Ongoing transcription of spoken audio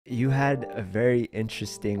You had a very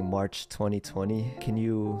interesting March 2020. Can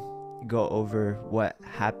you go over what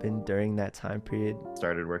happened during that time period?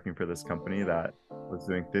 Started working for this company that was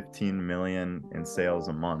doing 15 million in sales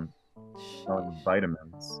a month selling Sheesh.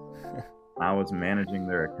 vitamins. I was managing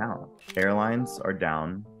their account. Airlines are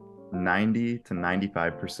down 90 to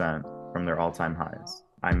 95% from their all-time highs.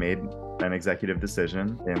 I made an executive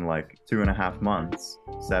decision in like 2.5 months,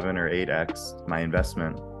 7 or 8x my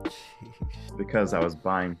investment Sheesh. because I was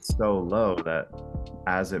buying so low that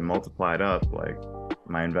as it multiplied up, like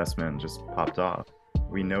my investment just popped off.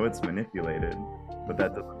 We know it's manipulated, but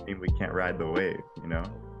that doesn't mean we can't ride the wave, you know?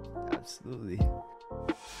 Absolutely.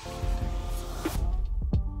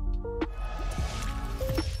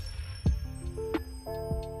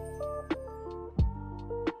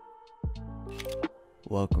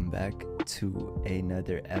 Welcome back to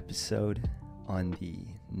another episode on the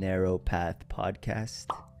Narrow Path podcast.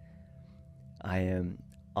 I am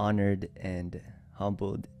honored and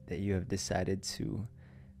humbled that you have decided to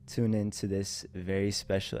tune into this very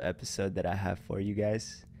special episode that I have for you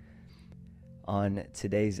guys. On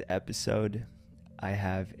today's episode, I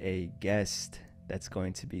have a guest that's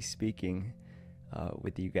going to be speaking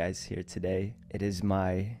with you guys here today. It is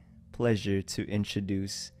my pleasure to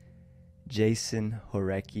introduce Jason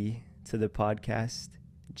Horecky to the podcast.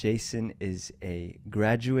 Jason is a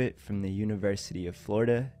graduate from the University of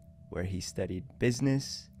Florida, where he studied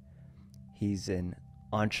business. He's an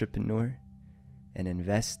entrepreneur, an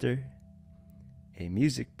investor, a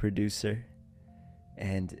music producer,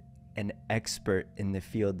 and an expert in the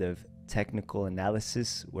field of technical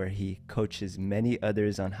analysis, where he coaches many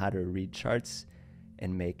others on how to read charts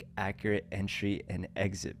and make accurate entry and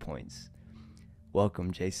exit points.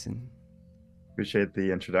 Welcome, Jason. Appreciate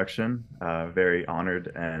the introduction. Very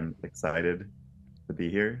honored and excited to be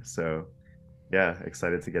here. So, yeah,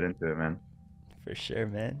 excited to get into it, man. For sure,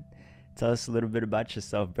 man. Tell us a little bit about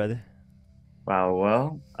yourself, brother. Wow,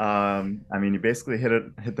 well, I mean, you basically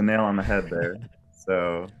hit the nail on the head there.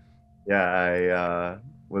 So, yeah, I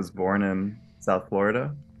was born in South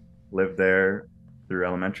Florida, lived there through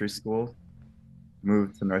elementary school,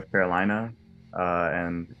 moved to North Carolina,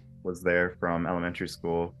 and was there from elementary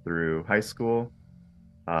school through high school.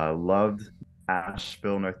 Loved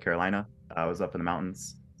Asheville, North Carolina. I was up in the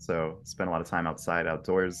mountains, so spent a lot of time outside,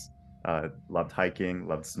 outdoors. Loved hiking,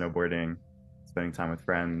 loved snowboarding, spending time with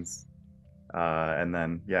friends. And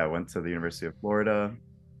then, yeah, went to the University of Florida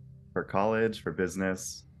for college, for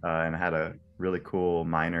business, and had a really cool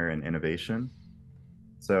minor in innovation.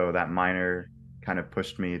 So that minor kind of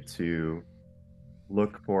pushed me to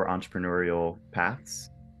look for entrepreneurial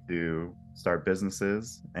paths to start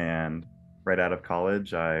businesses. And right out of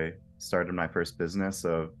college, I started my first business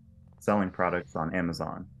of selling products on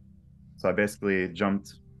Amazon. So I basically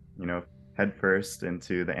jumped, you know, headfirst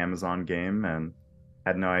into the Amazon game and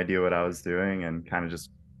had no idea what I was doing and kind of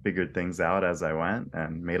just figured things out as I went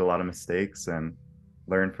and made a lot of mistakes and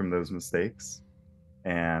learned from those mistakes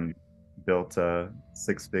and built a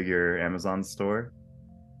six-figure Amazon store.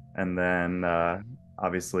 And then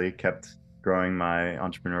obviously kept growing my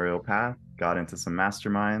entrepreneurial path, got into some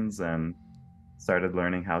masterminds and started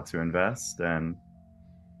learning how to invest. And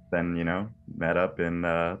then, met up in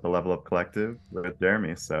the Level Up Collective with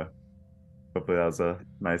Jeremy. So hopefully that was a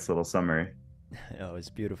nice little summary. Oh, it's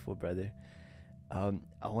beautiful, brother.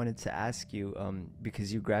 I wanted to ask you,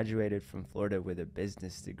 because you graduated from Florida with a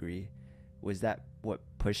business degree, was that what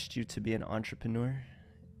pushed you to be an entrepreneur?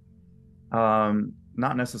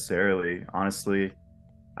 Not necessarily. Honestly,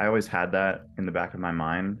 I always had that in the back of my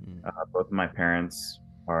mind. Mm, Both of my parents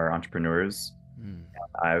are entrepreneurs. mm,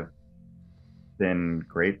 I've been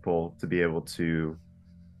grateful to be able to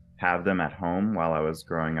have them at home while I was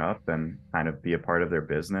growing up and kind of be a part of their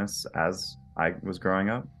business as I was growing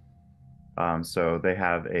up. So they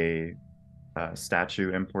have a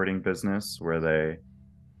statue importing business where they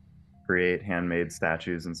create handmade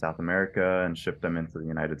statues in South America and ship them into the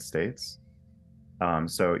United States.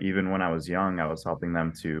 So even when I was young, I was helping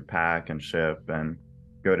them to pack and ship and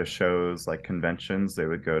go to shows like conventions. They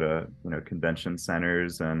would go to, convention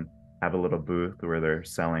centers and have a little booth where they're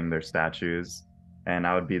selling their statues. And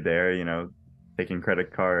I would be there, taking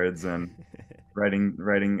credit cards and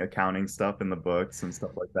writing accounting stuff in the books and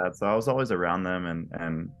stuff like that. So I was always around them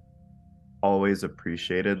and always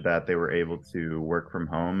appreciated that they were able to work from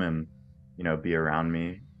home and, be around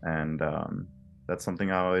me. And that's something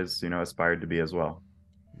I always, aspired to be as well.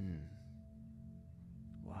 mm.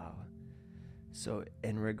 Wow. So,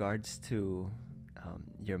 in regards to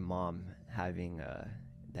your mom having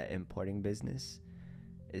that importing business,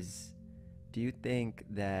 is do you think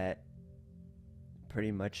that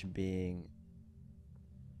pretty much being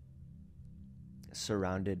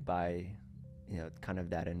surrounded by, kind of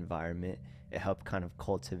that environment, it helped kind of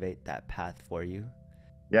cultivate that path for you?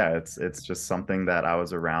 Yeah, it's just something that I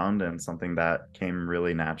was around and something that came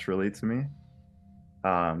really naturally to me.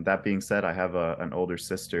 That being said, I have an older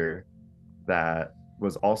sister that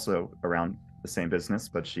was also around the same business,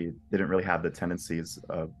 but she didn't really have the tendencies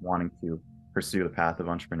of wanting to pursue the path of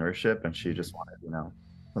entrepreneurship, and she just Mm. wanted,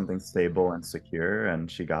 something stable and secure, and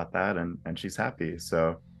she got that, and she's happy.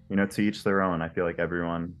 So, to each their own. I feel like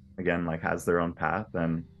everyone, again, like has their own path,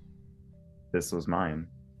 and this was mine.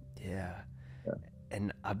 Yeah. Yeah.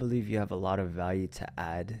 And I believe you have a lot of value to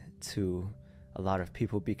add to a lot of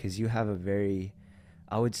people because you have a very,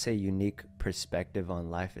 I would say, unique perspective on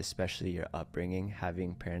life, especially your upbringing,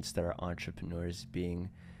 having parents that are entrepreneurs, being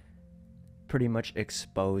pretty much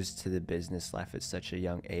exposed to the business life at such a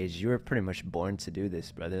young age. You were pretty much born to do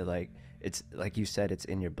this, brother. Like, it's like you said, it's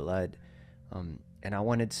in your blood. And I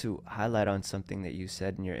wanted to highlight on something that you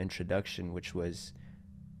said in your introduction, which was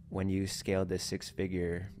when you scaled this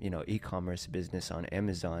six-figure, e-commerce business on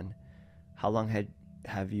Amazon. How long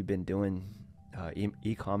have you been doing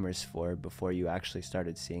e-commerce for before you actually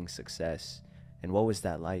started seeing success? And what was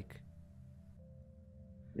that like?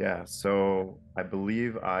 Yeah, so I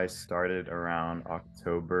believe I started around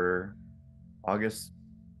August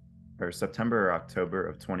or September or October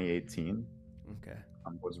of 2018. Okay.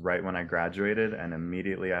 Was right when I graduated, and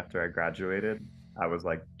immediately after I graduated, I was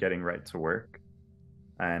like getting right to work,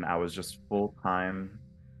 and I was just full time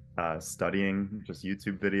studying just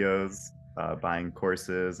YouTube videos, buying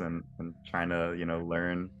courses, and trying to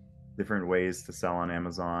learn different ways to sell on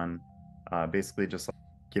Amazon. Basically, just like,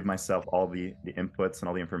 give myself all the inputs and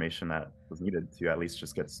all the information that was needed to at least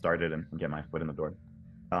just get started and get my foot in the door.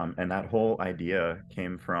 And that whole idea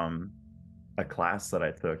came from a class that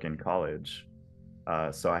I took in college.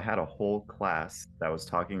 So I had a whole class that was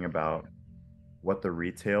talking about what the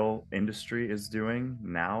retail industry is doing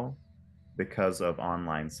now because of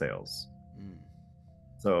online sales. Mm.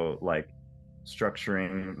 So, like,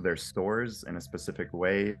 structuring their stores in a specific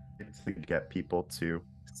way to get people to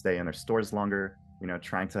stay in their stores longer,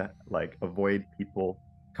 trying to like avoid people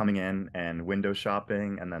coming in and window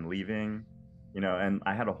shopping and then leaving, and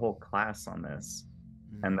I had a whole class on this.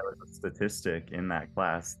 And Mm. there was a statistic in that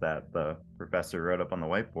class that the professor wrote up on the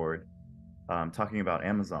whiteboard, talking about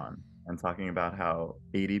Amazon and talking about how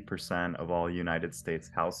 80% of all United States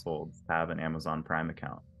households have an Amazon Prime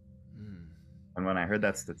account. Mm. And when I heard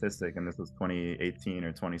that statistic, and this was 2018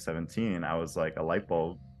 or 2017, I was like, light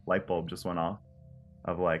bulb just went off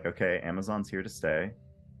of like, okay, Amazon's here to stay.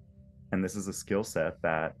 And this is a skill set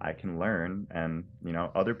that I can learn. And,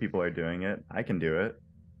 other people are doing it. I can do it.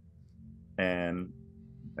 And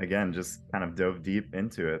again, just kind of dove deep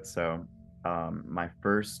into it. So, my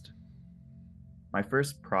first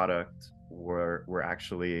product were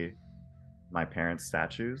actually my parents'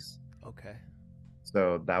 statues. Okay.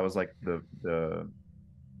 So that was like the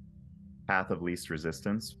path of least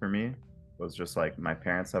resistance for me. Was just like my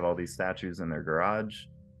parents have all these statues in their garage.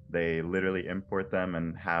 They literally import them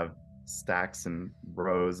and have stacks and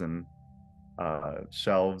rows and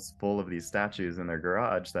shelves full of these statues in their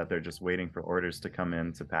garage that they're just waiting for orders to come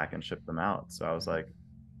in to pack and ship them out. So I was like,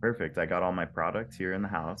 Mm. perfect. I got all my product here in the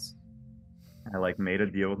house. I like made a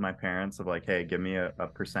deal with my parents of like, hey, give me a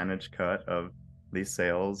percentage cut of these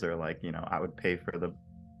sales, or like, I would pay for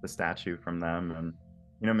the statue from them,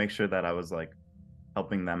 and make sure that I was like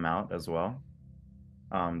helping them out as well.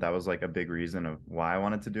 That was like a big reason of why I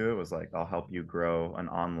wanted to do it, was like, I'll help you grow an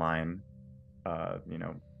online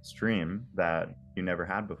stream that you never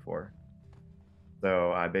had before.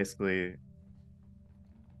 So I basically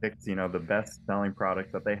picked, the best selling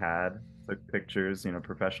product that they had, took pictures,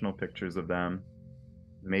 professional pictures of them,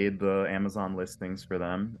 made the Amazon listings for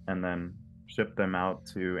them, and then shipped them out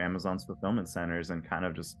to Amazon's fulfillment centers, and kind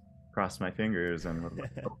of just crossed my fingers and was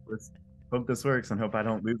like, hope this works, and hope I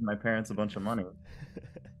don't lose my parents a bunch of money.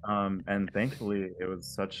 And thankfully, it was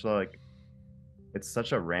such like it's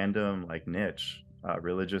such a random like niche,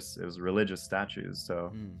 religious. It was religious statues,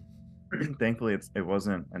 so Mm. thankfully it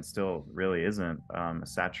wasn't, and still really isn't, a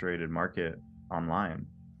saturated market online.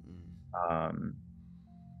 Mm. Um,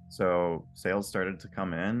 So sales started to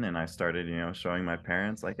come in, and I started, showing my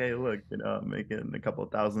parents like, hey, look, I'm making a couple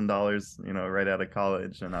 $1,000s, right out of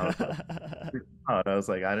college. And I was like, proud. I was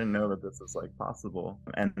like, I didn't know that this was like possible.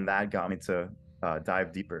 And that got me to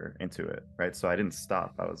dive deeper into it, right? So I didn't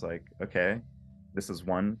stop. I was like, okay, this is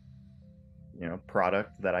one,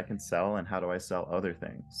 product that I can sell, and how do I sell other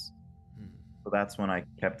things? Mm. So that's when I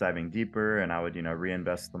kept diving deeper, and I would,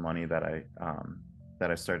 reinvest the money that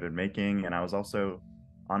I started making. And I was also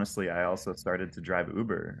honestly, I also started to drive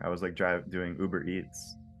Uber. I was like doing Uber Eats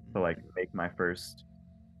to like make my first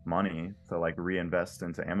money to like reinvest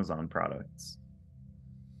into Amazon products.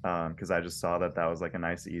 Because I just saw that that was like a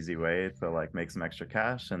nice, easy way to like make some extra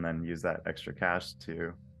cash and then use that extra cash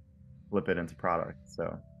to flip it into products. So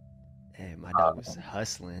Hey, my dog was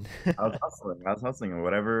hustling. I was hustling. I was hustling, and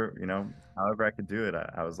whatever, however I could do it,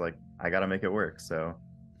 I was like, I got to make it work. So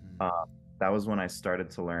uh, that was when I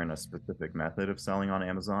started to learn a specific method of selling on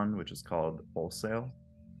Amazon, which is called wholesale,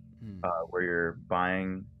 where you're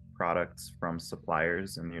buying products from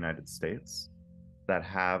suppliers in the United States that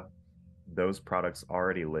have those products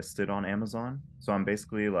already listed on Amazon. So I'm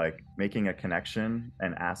basically like making a connection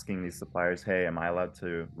and asking these suppliers, hey, am I allowed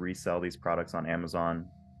to resell these products on Amazon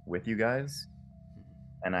with you guys?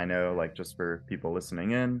 And I know, like, just for people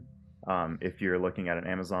listening in, if you're looking at an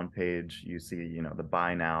Amazon page, you see, the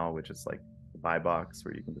buy now, which is like the buy box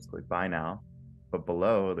where you can just click buy now. But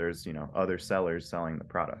below, there's, other sellers selling the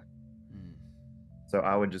product. So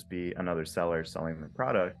I would just be another seller selling the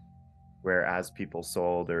product, where as people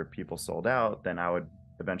sold or people sold out, then I would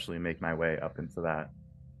eventually make my way up into that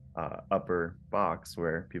upper box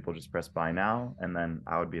where people just press buy now, and then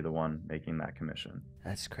I would be the one making that commission.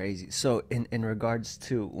 That's crazy. So in regards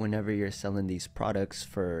to whenever you're selling these products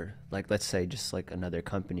for, like, let's say just like another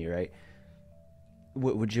company, right?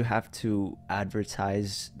 Would you have to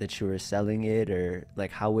advertise that you were selling it, or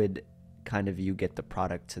like how would kind of you get the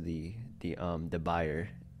product to the buyer?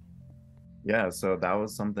 Yeah, so that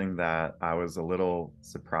was something that I was a little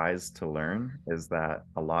surprised to learn, is that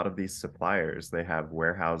a lot of these suppliers, they have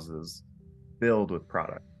warehouses filled with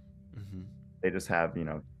product. Mm-hmm. They just have,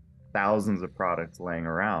 thousands of products laying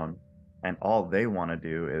around, and all they want to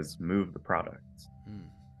do is move the products.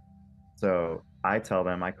 So I tell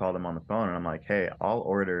them, I call them on the phone and I'm like, hey, I'll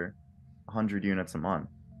order 100 units a month,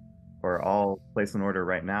 or I'll place an order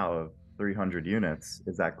right now of 300 units.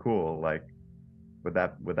 Is that cool? Like, would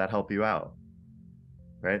that help you out?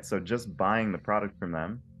 Right? So just buying the product from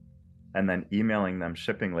them and then emailing them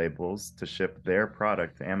shipping labels to ship their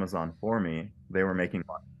product to Amazon for me, they were making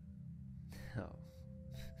money. Oh,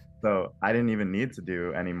 So I didn't even need to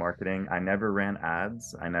do any marketing. I never ran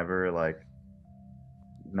ads. I never like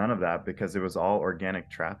none of that, because it was all organic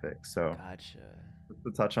traffic. So gotcha. just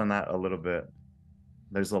to touch on that a little bit,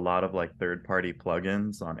 there's a lot of like third party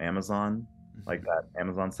plugins on Amazon, like Mm-hmm. that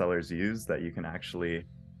Amazon sellers use, that you can actually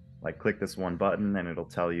like click this one button and it'll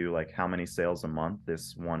tell you like how many sales a month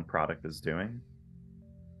this one product is doing.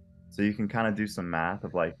 So you can kind of do some math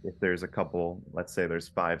of like, if there's a couple, let's say there's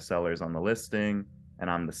 5 sellers on the listing and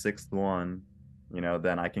I'm the sixth one,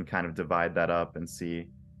 then I can kind of divide that up and see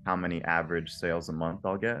how many average sales a month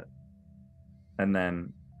I'll get. And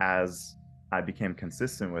then as I became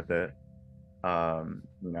consistent with it,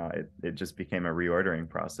 it just became a reordering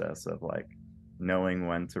process of like knowing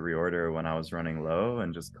when to reorder when I was running low,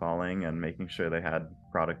 and just calling and making sure they had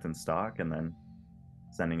product in stock and then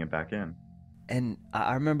sending it back in. And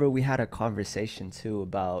I remember we had a conversation too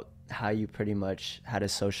about how you pretty much had a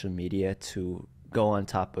social media to go on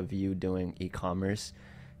top of you doing e-commerce.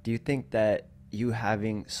 Do you think that you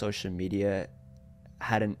having social media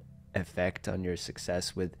had an effect on your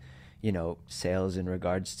success with, sales in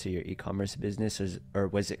regards to your e-commerce business, or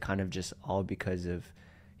was it kind of just all because of,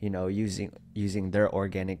 using their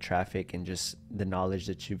organic traffic and just the knowledge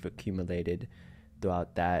that you've accumulated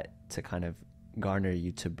throughout that to kind of garner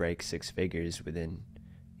you to break 6 figures within,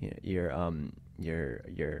 your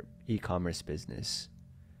e-commerce business?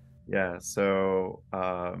 Yeah, so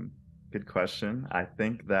good question. I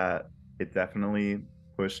think that it definitely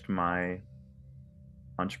pushed my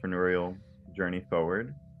entrepreneurial journey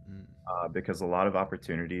forward, Mm. because a lot of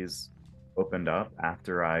opportunities opened up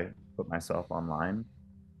after I put myself online.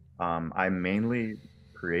 I mainly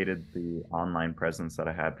created the online presence that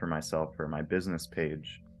I had for myself for my business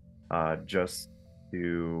page, just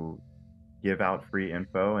to give out free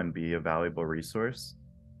info and be a valuable resource,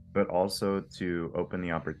 but also to open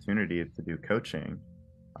the opportunity to do coaching.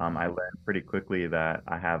 I learned pretty quickly that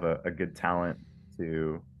I have a good talent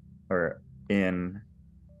to, or in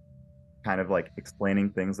kind of like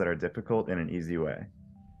explaining things that are difficult in an easy way.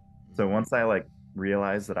 So once I like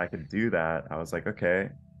realized that I could do that, I was like, okay,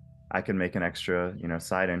 I can make an extra,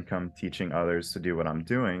 side income teaching others to do what I'm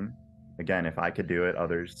doing. Again, if I could do it,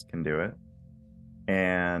 others can do it.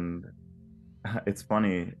 And it's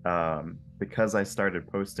funny, because I started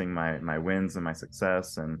posting my wins and my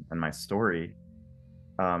success and my story.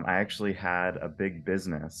 I actually had a big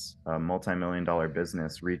business, a multi-million dollar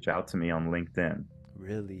business, reach out to me on LinkedIn.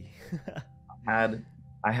 Really? Had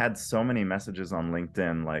I had so many messages on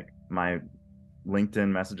LinkedIn, like LinkedIn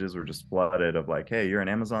messages were just flooded of like, hey, you're an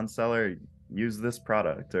Amazon seller, use this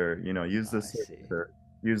product, or use Oh, I this service, see. or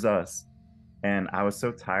use us. And I was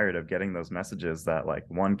so tired of getting those messages that like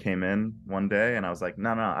one came in one day and I was like,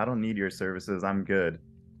 no, no, I don't need your services. I'm good.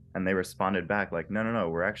 And they responded back like, no, no, no,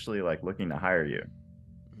 we're actually like looking to hire you.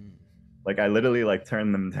 Mm. Like I literally like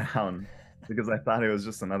turned them down because I thought it was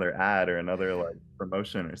just another ad or another like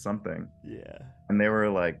promotion or something. Yeah. And they were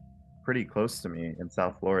like pretty close to me in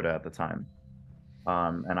South Florida at the time.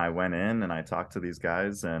 And I went in and I talked to these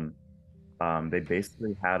guys, and they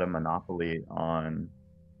basically had a monopoly on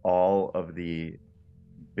all of the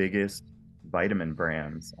biggest vitamin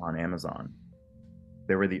brands on Amazon.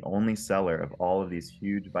 They were the only seller of all of these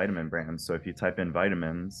huge vitamin brands. So if you type in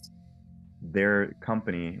vitamins, their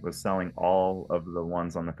company was selling all of the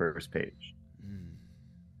ones on the first page. Mm.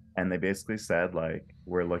 And they basically said, like,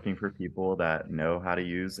 we're looking for people that know how to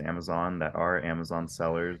use Amazon, that are Amazon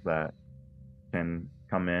sellers, that can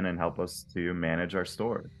come in and help us to manage our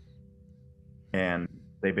store. And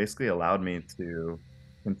they basically allowed me to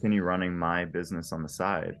continue running my business on the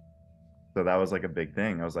side. So that was like a big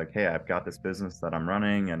thing. I was like, hey, I've got this business that I'm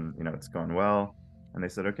running and, it's going well. And they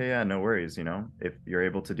said, okay, yeah, no worries. If you're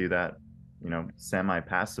able to do that, semi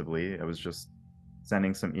passively, I was just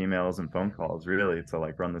sending some emails and phone calls really to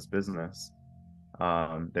like run this business.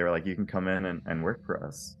 They were like, you can come in and work for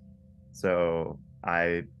us. So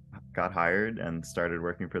I got hired and started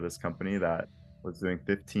working for this company that was doing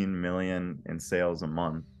 15 million in sales a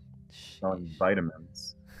month selling Sheesh.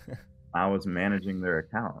 vitamins. I was managing their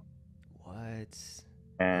account. What?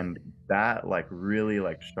 And that like really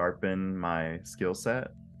like sharpened my skill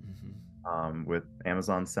set Mm-hmm. with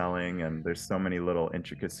Amazon selling. And there's so many little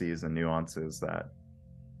intricacies and nuances that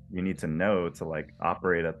you need to know to like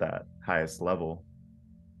operate at that highest level.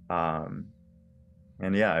 Um,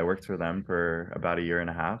 and yeah, I worked for them for about a year and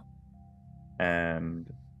a half, and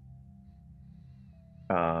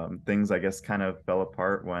things I guess kind of fell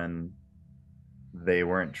apart when they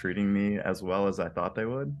weren't treating me as well as I thought they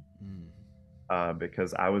would. Mm.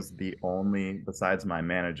 Because I was the only, besides my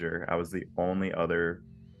manager, I was the only other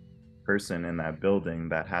person in that building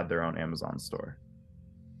that had their own Amazon store.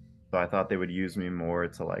 So I thought they would use me more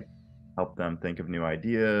to like help them think of new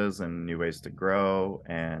ideas and new ways to grow.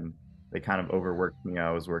 And they kind of overworked me.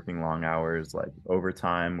 I was working long hours, like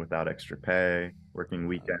overtime without extra pay, working Wow.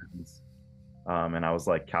 weekends. And I was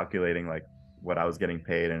like calculating like what I was getting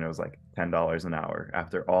paid, and it was like $10 an hour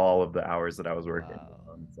after all of the hours that I was working.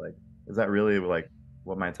 Wow. It's like, is that really like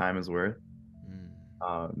what my time is worth? Mm.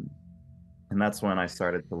 Um, and that's when I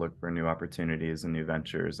started to look for new opportunities and new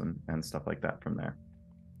ventures and stuff like that from there.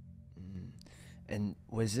 Mm. And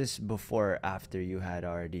was this before or after you had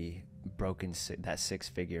already broken that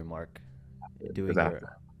six-figure mark Because doing your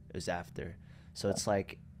after, it was after. So it's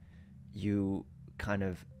like you kind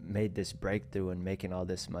of made this breakthrough and making all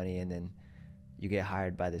this money, and then you get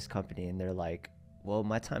hired by this company and they're like, well,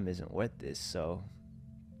 my time isn't worth this. So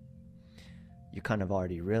you kind of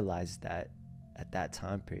already realized that at that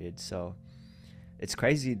time period. So it's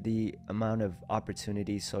crazy the amount of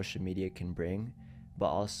opportunities social media can bring, but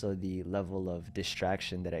also the level of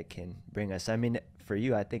distraction that it can bring us. I mean, for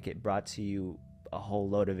you, I think it brought to you a whole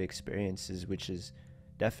load of experiences, which is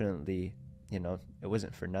definitely, it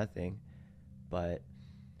wasn't for nothing. But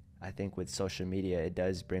I think with social media, it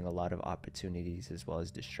does bring a lot of opportunities as well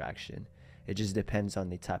as distraction. It just depends on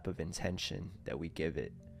the type of intention that we give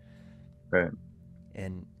it. right.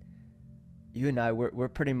 And you and we're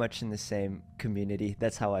pretty much in the same community.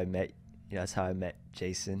 That's how I met. That's how I met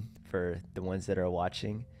Jason. For the ones that are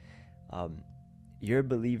watching, um, you're a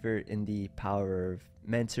believer in the power of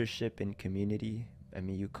mentorship and community. I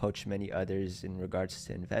mean, you coach many others in regards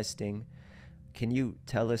to investing. Can you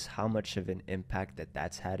tell us how much of an impact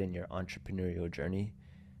that's had in your entrepreneurial journey?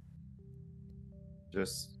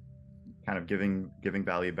 Just kind of giving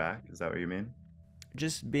value back. Is that what you mean?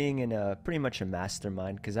 Just being in a pretty much a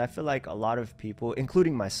mastermind, because I feel like a lot of people,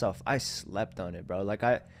 including myself, I slept on it, bro. Like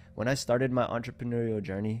when I started my entrepreneurial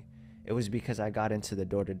journey, it was because I got into the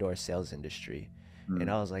door-to-door sales industry, and Mm,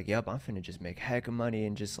 I was like, yep, I'm finna just make heck of money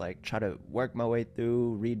and just like try to work my way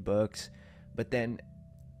through, read books. But then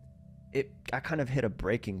I kind of hit a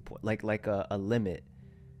breaking point, like a limit.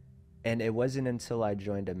 And it wasn't until I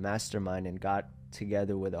joined a mastermind and got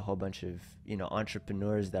together with a whole bunch of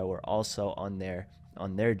entrepreneurs that were also on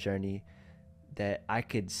their journey, that I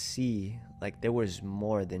could see like there was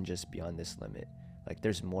more than just beyond this limit. Like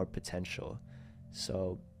there's more potential.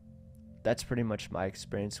 So that's pretty much my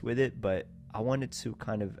experience with it. But I wanted to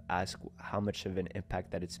kind of ask how much of an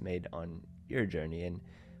impact that it's made on your journey, and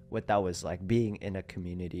what that was like being in a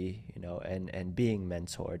community, and being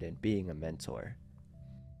mentored and being a mentor.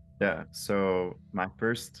 Yeah. So my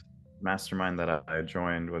first mastermind that I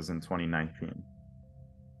joined was in 2019.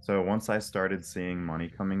 So once I started seeing money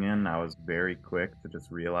coming in, I was very quick to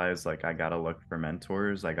just realize like I gotta look for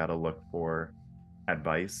mentors. I gotta look for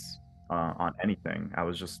advice on anything. I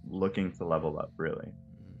was just looking to level up really.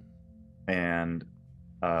 And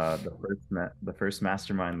the first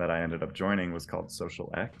mastermind that I ended up joining was called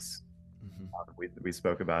Social X. Mm-hmm. We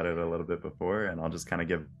spoke about it a little bit before, and I'll just kind of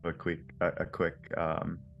give a quick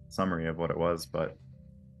summary of what it was. But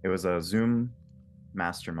it was a Zoom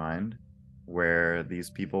mastermind where these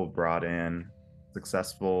people brought in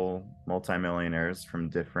successful multimillionaires from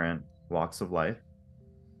different walks of life.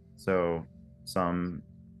 So some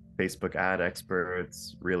Facebook ad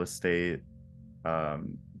experts, real estate,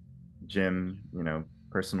 um, gym,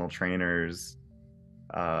 personal trainers,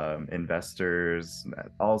 investors,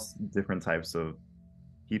 all different types of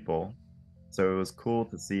people. So it was cool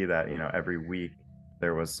to see that, every week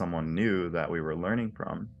there was someone new that we were learning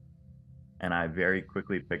from. And I very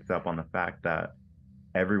quickly picked up on the fact that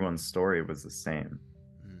everyone's story was the same.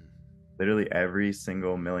 Mm. Literally every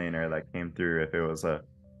single millionaire that came through, if it was a,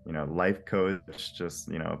 life coach, just,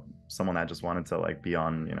 someone that just wanted to like be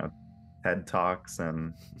on, TED Talks,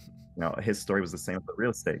 and, his story was the same with the real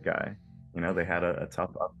estate guy. They had a tough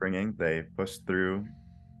upbringing. They pushed through,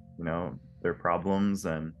 their problems,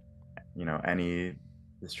 and, any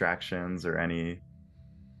distractions or any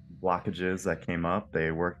blockages that came up,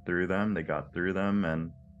 they worked through them, they got through them,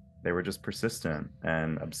 and they were just persistent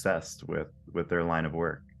and obsessed with their line of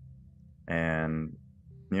work. And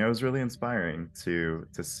it was really inspiring to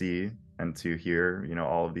see and to hear,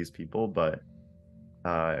 all of these people. But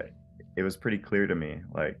uh, it was pretty clear to me,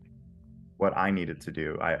 like what I needed to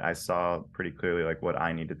do. I saw pretty clearly like what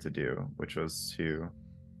I needed to do, which was to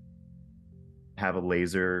have a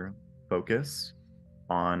laser focus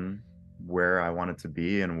on where I wanted to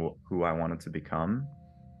be and who I wanted to become,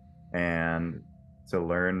 and to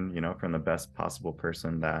learn, from the best possible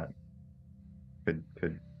person that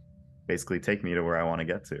could basically take me to where I want to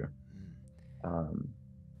get to. Um,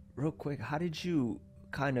 Real quick, how did you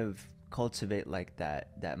kind of cultivate like that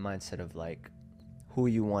mindset of like who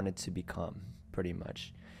you wanted to become, pretty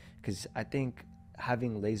much? Because I think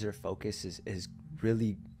having laser focus is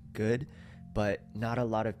really good, but not a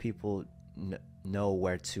lot of people know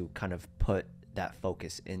where to kind of put that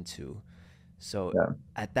focus into. So yeah,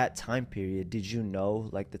 at that time period, did you know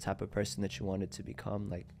like the type of person that you wanted to become,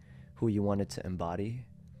 like who you wanted to embody?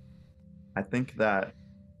 I think that,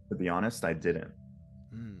 to be honest, I didn't,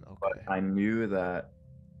 but Okay. I knew that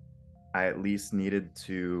I at least needed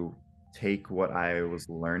to take what I was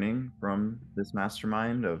learning from this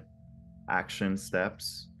mastermind of action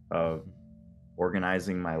steps of Mhm.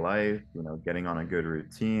 organizing my life, getting on a good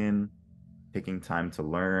routine, taking time to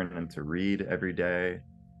learn and to read every day,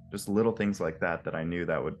 just little things like that that I knew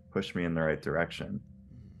that would push me in the right direction.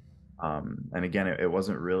 And again, it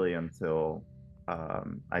wasn't really until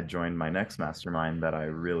I joined my next mastermind that I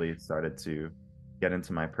really started to get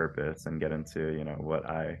into my purpose and get into, what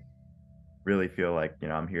I really feel like,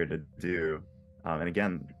 I'm here to do. And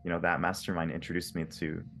again, that mastermind introduced me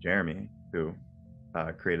to Jeremy, who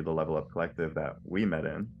created the Level Up Collective that we met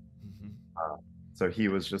in. Mhm. Uh, so he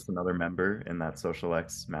was just another member in that Social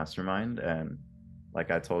X mastermind. And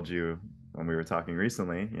like I told you when we were talking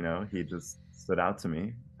recently, he just stood out to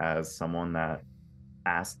me as someone that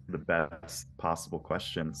asked the best possible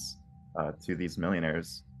questions to these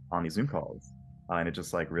millionaires on these Zoom calls. And it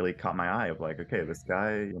just like really caught my eye of like, okay, this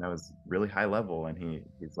guy, is really high level, and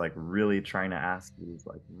he's like really trying to ask these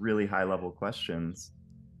like really high level questions.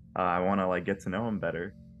 I want to like get to know him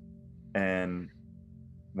better. And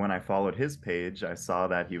when I followed his page, I saw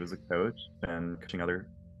that he was a coach and coaching other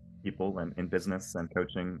people in business and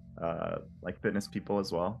coaching like fitness people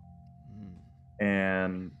as well. Mm.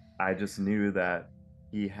 And I just knew that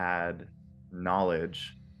he had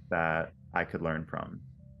knowledge that I could learn from.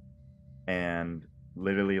 And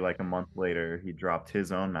literally, like a month later, he dropped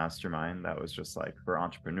his own mastermind that was just like for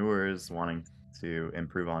entrepreneurs wanting to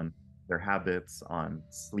improve on their habits, on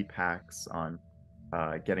sleep hacks, on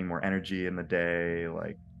getting more energy in the day,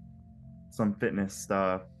 like some fitness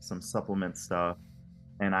stuff, some supplement stuff.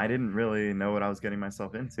 And I didn't really know what I was getting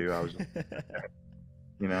myself into. I was just,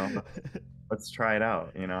 you know, let's try it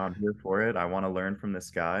out. I'm here for it. I want to learn from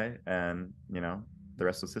this guy. And, the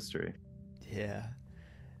rest was history. Yeah.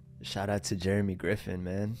 Shout out to Jeremy Griffin,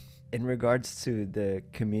 man. In regards to the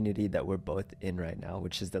community that we're both in right now,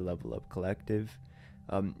 which is the Level Up Collective,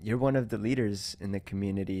 you're one of the leaders in the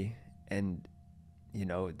community, and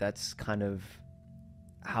that's kind of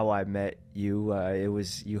how I met you. It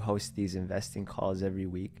was you host these investing calls every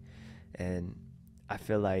week, and I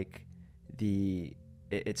feel like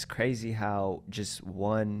it's crazy how just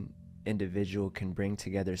one individual can bring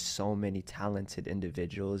together so many talented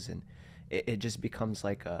individuals, and it just becomes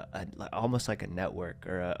like almost like a network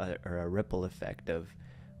or a ripple effect of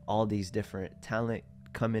all these different talent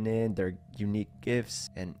coming in, their unique gifts.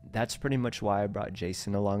 And that's pretty much why I brought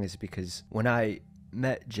Jason along, is because when I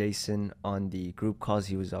met Jason on the group calls,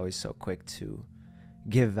 he was always so quick to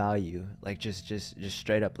give value, like just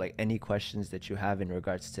straight up, like any questions that you have in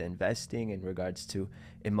regards to investing, in regards to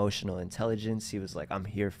emotional intelligence, he was like, I'm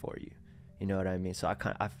here for you. You know what I mean? So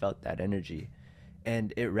I felt that energy,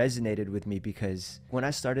 and it resonated with me because when I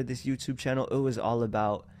started this YouTube channel, it was all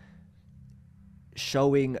about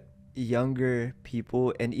showing younger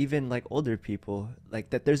people and even like older people like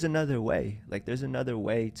that there's another way, like there's another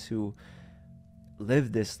way to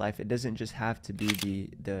live this life. It doesn't just have to be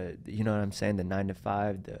the you know what I'm saying, the 9 to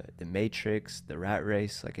 5, the matrix, the rat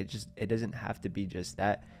race. Like it doesn't have to be just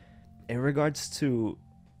that. In regards to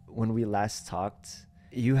when we last talked,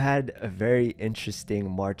 you had a very interesting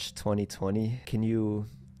March 2020. Can you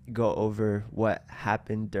go over what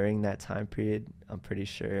happened during that time period? I'm pretty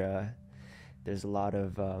sure there's a lot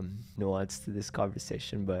of nuance to this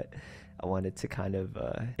conversation, but I wanted to kind of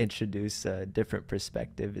introduce a different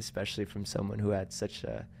perspective, especially from someone who had such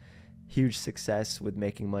a huge success with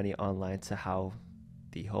making money online, to how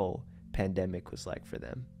the whole pandemic was like for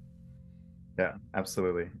them. Yeah,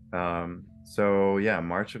 absolutely. So yeah,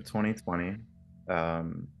 March of 2020.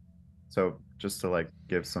 Um, so just to like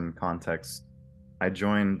give some context, I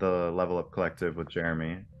joined the Level Up Collective with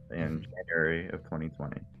Jeremy in Mm-hmm. January of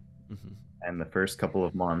 2020. Mm-hmm. And the first couple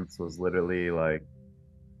of months was literally like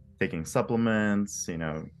taking supplements,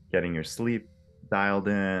 getting your sleep dialed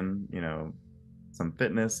in, some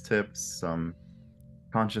fitness tips, some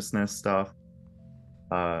consciousness stuff,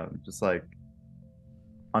 just like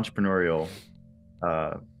entrepreneurial,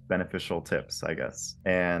 uh, beneficial tips, I guess.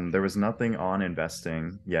 And there was nothing on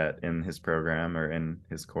investing yet in his program or in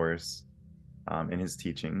his course, in his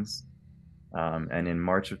teachings. And in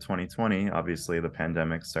March of 2020, obviously the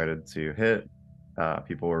pandemic started to hit.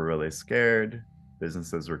 People were really scared.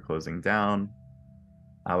 Businesses were closing down.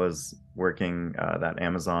 I was working that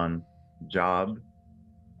Amazon job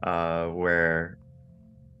where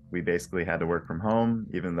we basically had to work from home,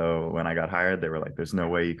 even though when I got hired, they were like, there's no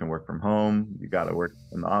way you can work from home. You got to work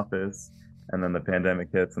in the office. And then the pandemic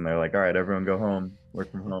hits and they're like, all right, everyone go home,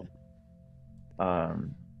 work from home.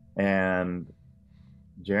 And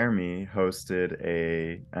Jeremy hosted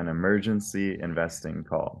an emergency investing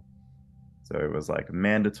call. So it was like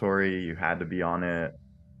mandatory, you had to be on it.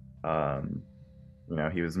 Um,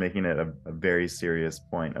 he was making it a very serious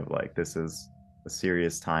point of like, this is a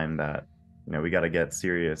serious time that, we got to get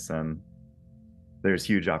serious and there's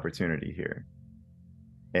huge opportunity here.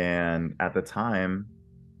 And at the time,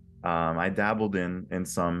 I dabbled in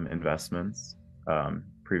some investments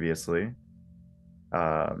previously,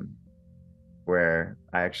 um, where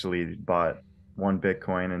I actually bought one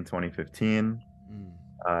Bitcoin in 2015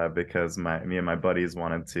 Mm. because me and my buddies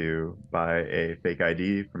wanted to buy a fake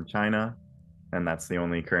ID from China, and that's the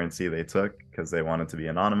only currency they took because they wanted to be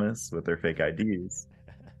anonymous with their fake IDs.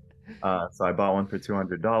 So I bought one for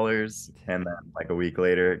 $200, and then like a week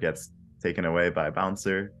later, it gets taken away by a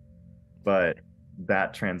bouncer. But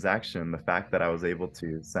that transaction, the fact that I was able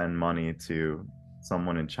to send money to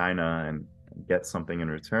someone in China and get something in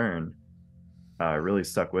return, really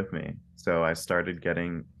stuck with me. So I started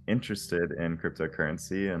getting interested in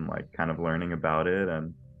cryptocurrency and like kind of learning about it.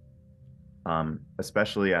 And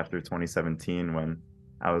especially after 2017, when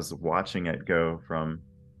I was watching it go from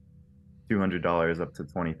 $200 up to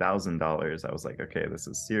 $20,000, I was like, okay, this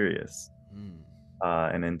is serious.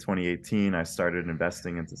 Mm. And in 2018, I started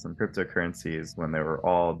investing into some cryptocurrencies when they were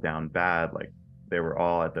all down bad, like they were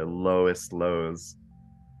all at the lowest lows.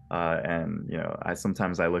 And I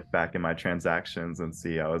sometimes I look back in my transactions and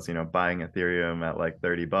see I was buying Ethereum at like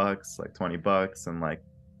 $30, like $20, and like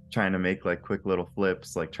trying to make like quick little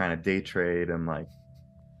flips, like trying to day trade,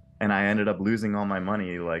 and I ended up losing all my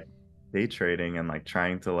money like day trading and like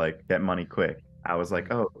trying to like get money quick. I was like,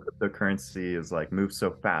 Mm. oh, cryptocurrency is like moves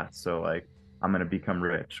so fast, so like I'm gonna become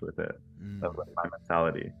rich with it. That Mm. was my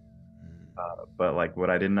mentality. Mm. But like what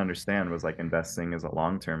I didn't understand was like investing is a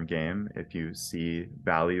long-term game. If you see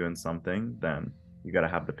value in something, then you got to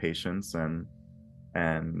have the patience and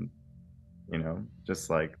just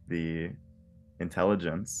like the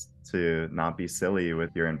intelligence to not be silly with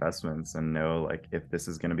your investments and know like if this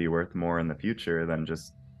is going to be worth more in the future, then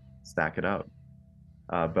just stack it up.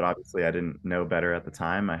 But obviously, I didn't know better at the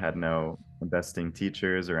time. I had no investing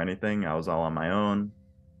teachers or anything. I was all on my own.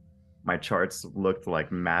 My charts looked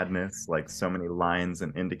like madness, like so many lines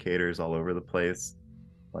and indicators all over the place.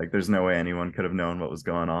 Like, there's no way anyone could have known what was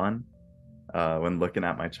going on when looking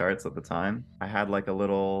at my charts at the time. I had like a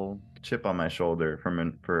little chip on my shoulder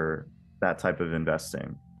for that type of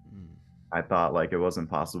investing. Mm. I thought like it wasn't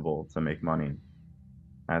possible to make money.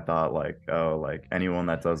 I thought like, oh, like anyone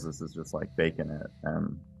that does this is just like faking it,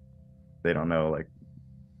 and they don't know like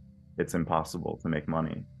it's impossible to make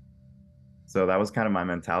money. So that was kind of my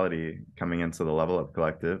mentality coming into the Level Up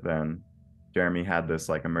Collective. And Jeremy had this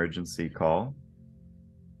like emergency call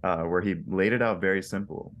where he laid it out very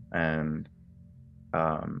simple. And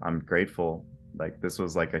I'm grateful. Like this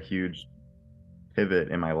was like a huge pivot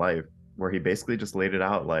in my life where he basically just laid it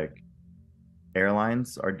out like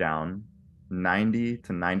airlines are down 90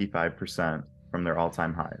 to 95% from their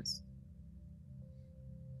all-time highs.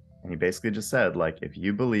 And he basically just said, like, if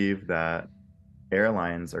you believe that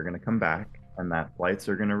airlines are going to come back and that flights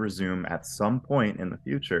are going to resume at some point in the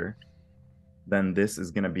future, then this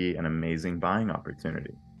is going to be an amazing buying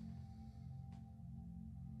opportunity.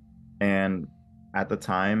 And at the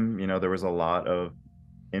time, you know, there was a lot of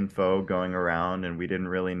info going around, and we didn't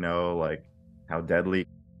really know like how deadly it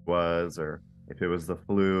was, or if it was the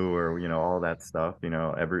flu, or you know, all that stuff. You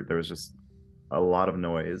know, there was just a lot of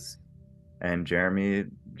noise. And Jeremy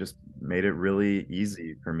just made it really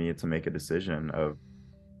easy for me to make a decision of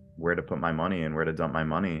where to put my money and where to dump my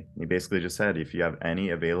money. He basically just said, if you have any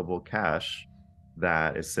available cash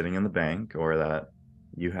that is sitting in the bank or that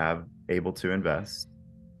you have able to invest,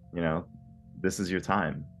 you know, this is your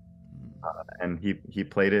time. And he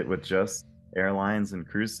played it with just airlines and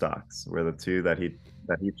cruise stocks were the two that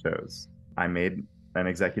he chose. I made an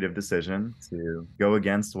executive decision to go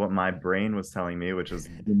against what my brain was telling me, which was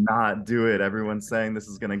do not do it. Everyone's saying this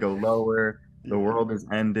is going to go lower. The Yeah. world is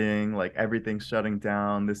ending, like everything's shutting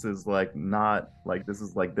down. This is like not like this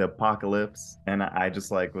is like the apocalypse. And I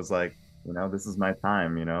just like was like, you know, this is my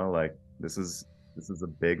time, you know, like this is a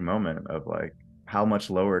big moment of like how much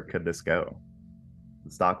lower could this go?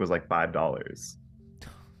 The stock was like $5.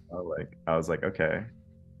 I was like, okay,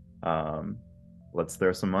 um, let's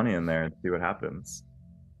throw some money in there and see what happens.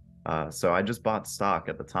 So I just bought stock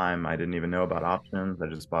at the time. I didn't even know about options. I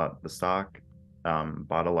just bought the stock,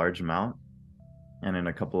 bought a large amount, and in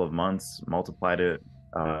a couple of months multiplied it.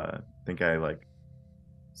 I think I like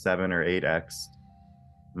 7 or 8x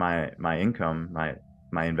my income,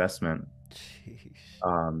 my investment,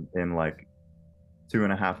 Jeez. in like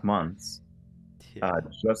 2.5 months. Yeah.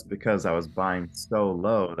 Just because I was buying so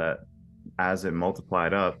low that as it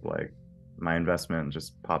multiplied up, like my investment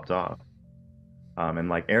just popped off. And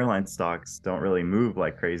like airline stocks don't really move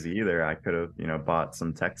like crazy either. I could have, you know, bought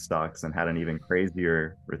some tech stocks and had an even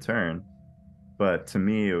crazier return. But to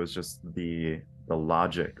me, it was just the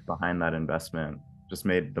logic behind that investment just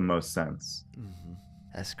made the most sense. Hmm.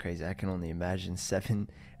 That's crazy. I can only imagine 7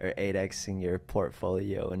 or 8xing your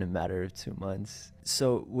portfolio in a matter of 2 months.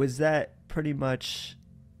 So was that pretty much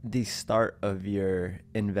the start of your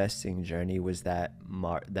investing journey? Was that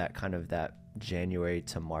that kind of that January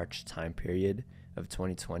to March time period of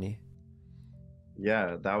 2020?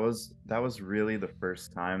 Yeah, that was really the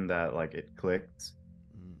first time that like it clicked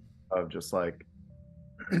Mm. of just like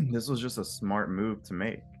this was just a smart move to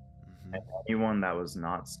make. Hmm. And anyone that was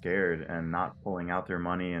not scared and not pulling out their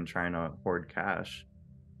money and trying to hoard cash,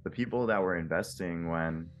 the people that were investing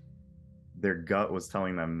when their gut was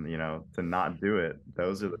telling them, you know, to not do it,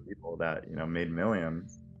 those are the people that, you know, made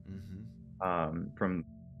millions Hmm. from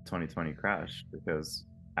 2020 crash. Because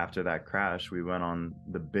after that crash, we went on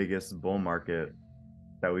the biggest bull market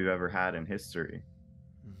that we've ever had in history,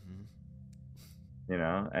 Hmm. you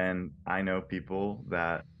know. And I know people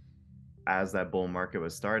that as that bull market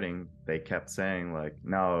was starting, they kept saying like,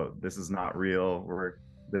 no, this is not real.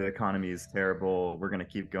 The economy is terrible. We're going to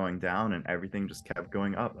keep going down. And everything just kept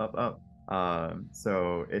going up, up, up.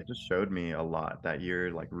 So it just showed me a lot that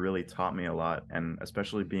year, like really taught me a lot. And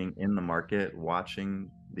especially being in the market, watching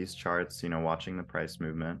these charts, you know, watching the price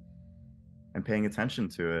movement and paying attention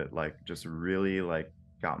to it, like just really like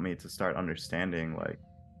got me to start understanding like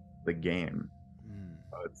the game. Mm.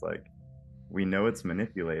 So it's like, we know it's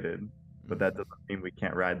manipulated, but that Hmm. doesn't mean we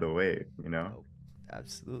can't ride the wave, you know? Oh,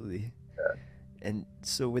 absolutely. And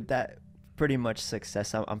so with that pretty much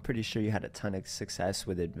success, I'm pretty sure you had a ton of success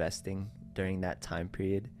with investing during that time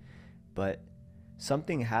period, but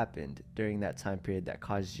something happened during that time period that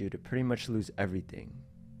caused you to pretty much lose everything.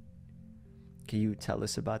 Can you tell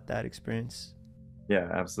us about that experience? Yeah,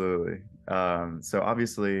 absolutely. So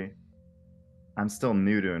obviously, I'm still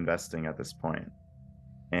new to investing at this point.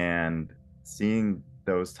 And seeing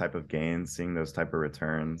those type of gains, seeing those type of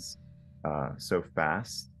returns so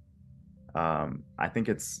fast, I think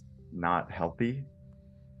it's not healthy,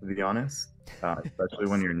 to be honest, especially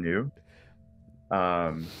when you're new.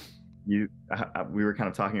 Um, we were kind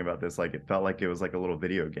of talking about this, like it felt like it was like a little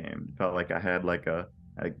video game. It felt like I had like a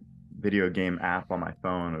video game app on my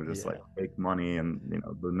phone of just like Yeah. fake money, and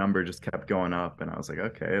the number just kept going up, and I was like,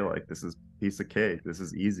 okay, like this is piece of cake, this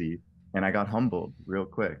is easy. And I got humbled real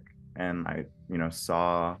quick, and I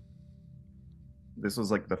saw this was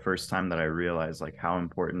like the first time that I realized like how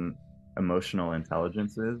important emotional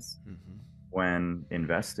intelligence is Mm-hmm. when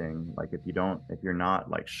investing. Like if you're not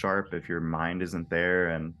like sharp, if your mind isn't there,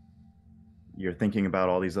 and you're thinking about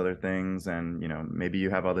all these other things, and maybe you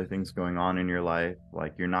have other things going on in your life,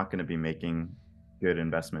 like you're not going to be making good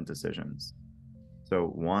investment decisions. So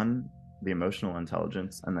one, the emotional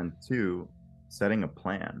intelligence, and then two, setting a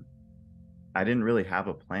plan. I didn't really have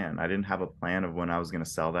a plan. I didn't have a plan of when I was going to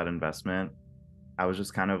sell that investment. I was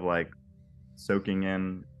just kind of like soaking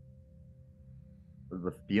in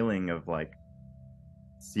the feeling of like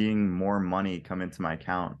seeing more money come into my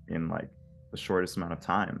account in like the shortest amount of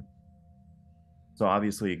time. So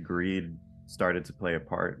obviously, greed started to play a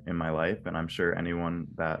part in my life, and I'm sure anyone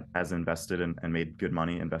that has invested and made good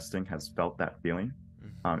money investing has felt that feeling.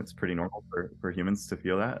 Mm-hmm. It's pretty normal for humans to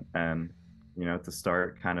feel that, and to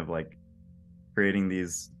start kind of like creating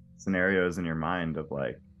these scenarios in your mind of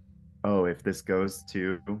like, oh, if this goes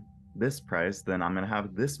to this price, then I'm gonna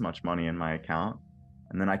have this much money in my account,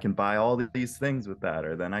 and then I can buy all these things with that,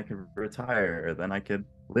 or then I could retire, or then I could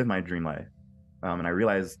live my dream life. And I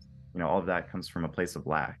realized, all of that comes from a place of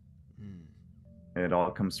lack. Mm. And it all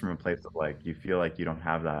comes from a place of like you feel like you don't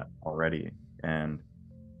have that already. And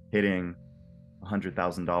hitting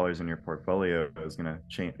 $100,000 in your portfolio is going to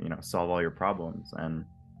change, solve all your problems, and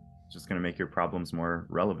it's just going to make your problems more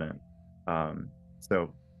relevant.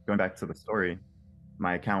 So going back to the story,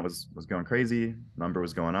 my account was going crazy, number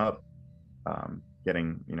was going up,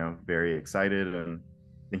 getting very excited and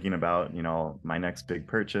thinking about my next big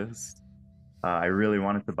purchase. I really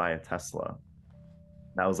wanted to buy a Tesla.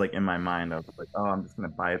 That was like in my mind. I was like, oh, I'm just gonna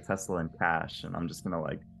buy a Tesla in cash, and I'm just gonna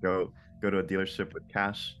like go to a dealership with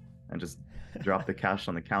cash and just drop the cash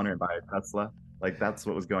on the counter and buy a Tesla. Like that's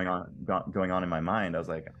what was going on in my mind. I was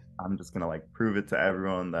like, I'm just gonna like prove it to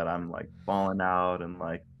everyone that I'm like falling out and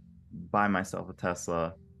like buy myself a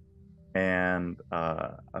Tesla. And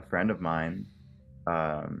a friend of mine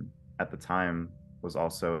at the time was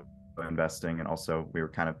also investing, and also we were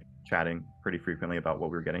kind of chatting pretty frequently about what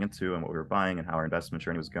we were getting into and what we were buying and how our investment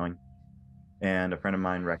journey was going. And a friend of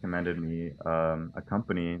mine recommended me a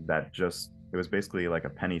company that just it was basically like a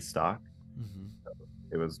penny stock. Mm-hmm.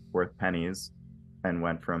 It was worth pennies and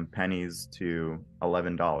went from pennies to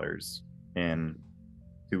 $11 in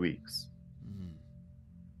 2 weeks. Mm.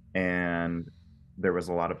 And there was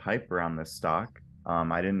a lot of hype around this stock.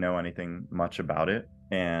 I didn't know anything much about it,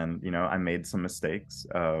 and I made some mistakes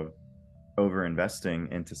of over investing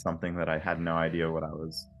into something that I had no idea what I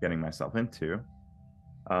was getting myself into,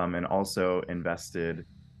 and also invested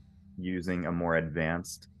using a more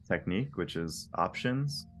advanced technique, which is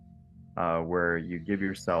options, where you give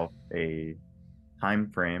yourself a time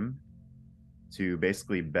frame to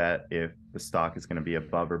basically bet if the stock is going to be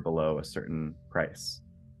above or below a certain price.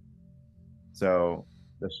 So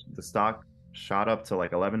the stock shot up to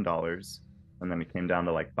like $11, and then it came down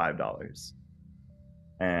to like $5.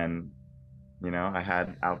 And I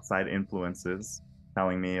had outside influences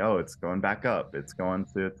telling me, oh, it's going back up. It's going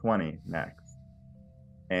to 20 next.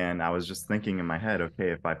 And I was just thinking in my head,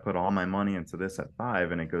 okay, if I put all my money into this at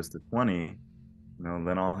 5 and it goes to 20,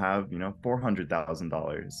 then I'll have,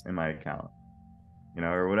 $400,000 in my account,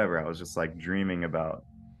 or whatever. I was just like dreaming about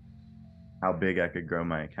how big I could grow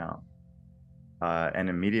my account. And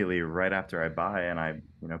immediately right after I buy and I,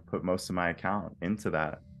 put most of my account into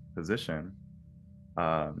that position,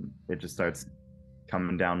 it just starts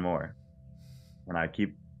coming down more, and I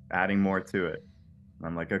keep adding more to it. And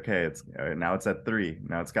I'm like, okay, it's now it's at 3.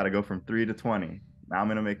 Now it's got to go from 3 to 20. Now I'm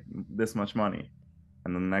gonna make this much money,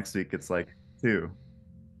 and then the next week it's like 2.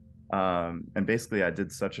 And basically, I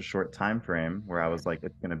did such a short time frame where I was like,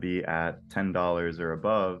 it's gonna be at $10 or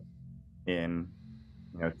above in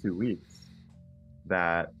 2 weeks.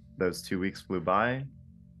 That those 2 weeks flew by,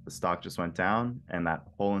 the stock just went down, and that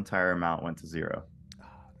whole entire amount went to zero. Oh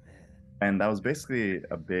man. And that was basically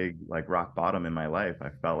a big like rock bottom in my life. I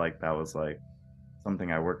felt like that was like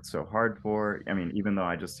something I worked so hard for. I mean, even though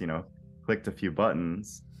I just, clicked a few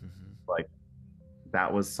buttons, Mm-hmm. like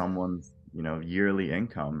that was someone's, yearly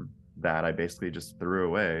income that I basically just threw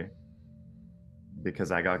away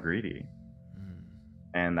because I got greedy. Mm.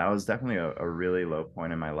 And that was definitely a really low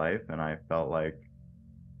point in my life. And I felt like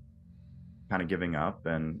kind of giving up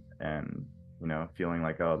and, feeling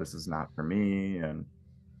like, oh, this is not for me. And,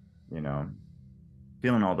 you know,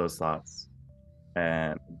 feeling all those thoughts.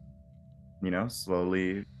 And,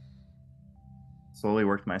 slowly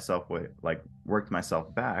worked myself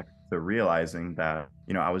back to realizing that,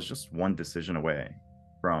 I was just one decision away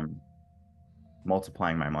from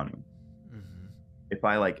multiplying my money. Mm-hmm. If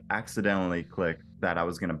I like accidentally clicked that I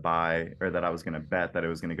was going to buy or that I was going to bet that it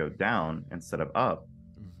was going to go down instead of up,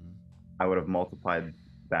 Mm-hmm. I would have multiplied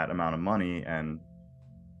that amount of money and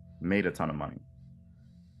made a ton of money.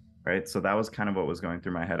 Right. So that was kind of what was going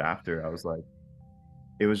through my head after. I was like,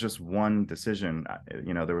 it was just one decision.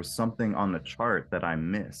 There was something on the chart that I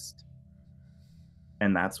missed.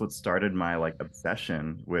 And that's what started my like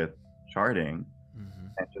obsession with charting Mm-hmm.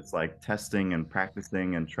 and just like testing and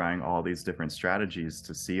practicing and trying all these different strategies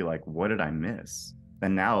to see like what did I miss.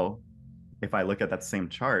 And now if I look at that same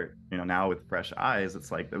chart, now with fresh eyes,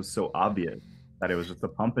 it's like it was so obvious that it was just a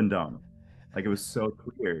pump and dump. Like it was so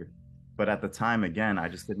clear. But at the time, again, I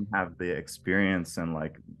just didn't have the experience and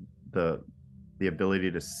like the the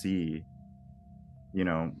ability to see,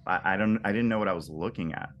 I didn't know what I was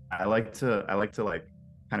looking at. I like to like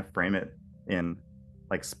kind of frame it in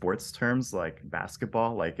like sports terms, like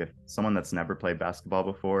basketball. Like if someone that's never played basketball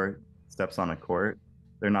before steps on a court,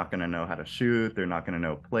 they're not going to know how to shoot. They're not going to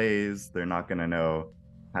know plays. They're not going to know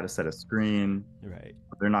how to set a screen. Right.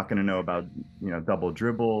 They're not going to know about, double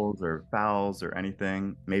dribbles or fouls or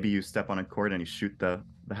anything. Maybe you step on a court and you shoot the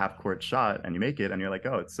half court shot and you make it and you're like,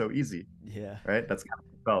 oh, it's so easy, Yeah. right? That's kind of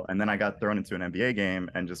how I felt. And then I got thrown into an NBA game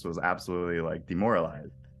and just was absolutely like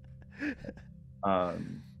demoralized.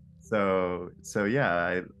 Um, so yeah,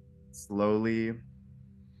 I slowly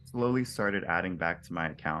slowly started adding back to my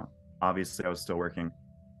account. Obviously, I was still working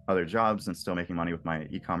other jobs and still making money with my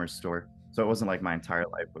e-commerce store. So it wasn't like my entire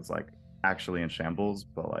life was like actually in shambles,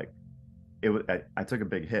 but like I took a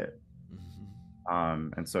big hit.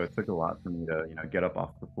 Mm-hmm. And so it took a lot for me to, get up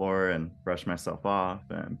off the floor and brush myself off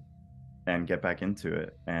and get back into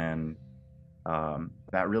it. And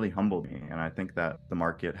that really humbled me. And I think that the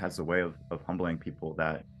market has a way of humbling people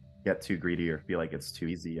that get too greedy or feel like it's too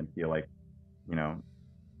easy and feel like, you know,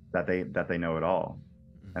 that they know it all.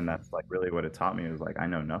 And Mm-hmm. that's like really what it taught me, was like I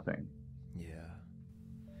know nothing. Yeah.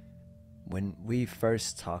 When we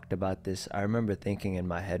first talked about this, I remember thinking in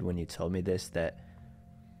my head when you told me this that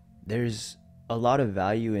there's a lot of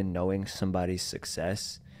value in knowing somebody's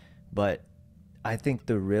success, but I think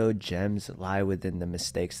the real gems lie within the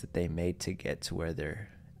mistakes that they made to get to where they're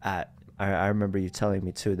at. I remember you telling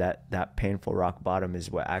me too that that painful rock bottom is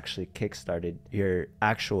what actually kickstarted your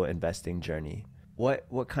actual investing journey.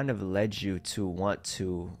 What kind of led you to want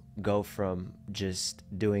to go from just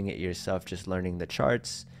doing it yourself, just learning the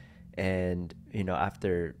charts, and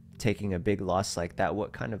after taking a big loss like that,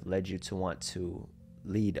 what kind of led you to want to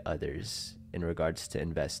lead others in regards to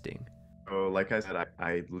investing? So like I said,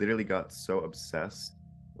 I literally got so obsessed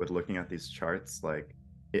with looking at these charts. Like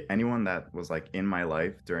anyone that was like in my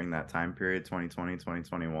life during that time period, 2020,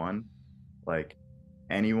 2021, like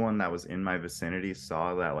anyone that was in my vicinity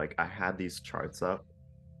saw that like I had these charts up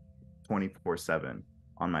 24/7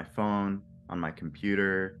 on my phone, on my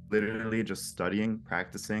computer, literally just studying,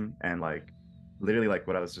 practicing, and like literally like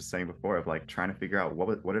what I was just saying before of like trying to figure out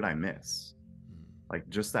what did I miss? Like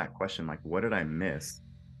just that question, like what did I miss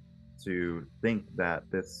to think that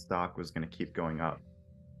this stock was going to keep going up?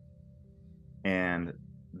 And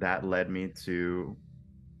that led me to,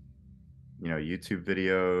 YouTube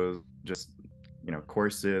videos, just,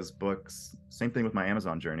 courses, books. Same thing with my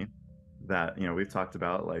Amazon journey that, we've talked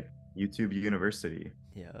about, like YouTube University.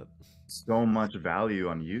 Yeah. So much value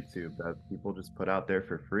on YouTube that people just put out there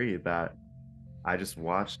for free that I just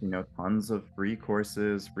watched, tons of free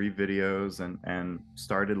courses, free videos, and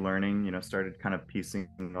started learning, started kind of piecing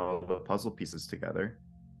all the puzzle pieces together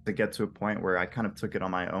to get to a point where I kind of took it on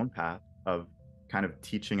my own path of kind of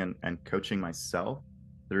teaching and coaching myself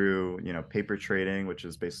through, paper trading, which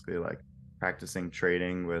is basically like practicing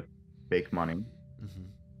trading with fake money.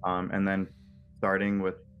 Mm-hmm. And then starting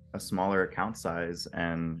with a smaller account size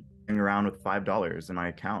and going around with $5 in my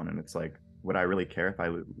account. And it's like, would I really care if I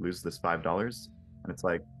lose this $5? And it's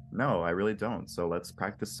like, no, I really don't. So let's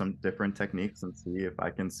practice some different techniques and see if I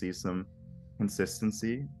can see some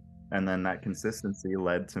consistency. And then that consistency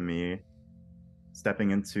led to me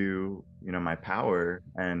stepping into, my power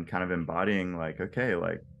and kind of embodying like, okay,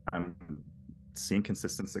 like I'm seeing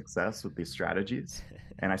consistent success with these strategies.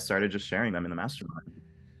 And I started just sharing them in the mastermind.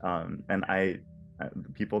 And the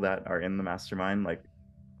people that are in the mastermind, like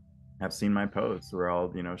have seen my posts where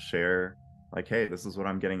I'll, share like, hey, this is what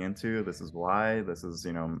I'm getting into. This is why. This is,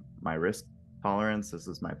 my risk tolerance. This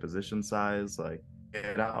is my position size. Like, get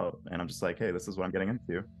it out. And I'm just like, hey, this is what I'm getting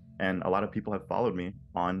into. And a lot of people have followed me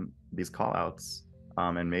on these call outs,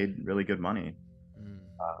 and made really good money.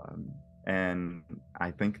 Mm. And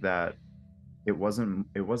I think that it wasn't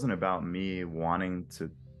about me wanting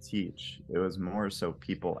to teach. It was more so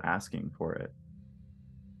people asking for it.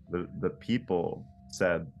 The people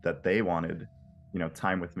said that they wanted,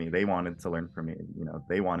 time with me. They wanted to learn from me.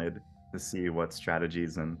 They wanted to see what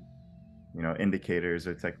strategies and, indicators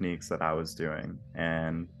or techniques that I was doing.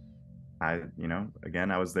 And I,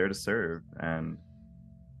 again, I was there to serve, and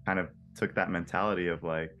kind of took that mentality of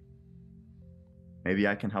like, maybe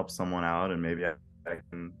I can help someone out, and maybe I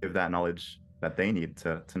can give that knowledge that they need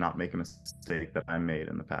to not make a mistake that I made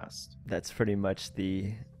in the past. That's pretty much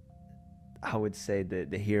I would say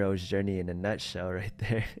the hero's journey in a nutshell right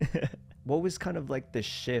there. What was kind of like the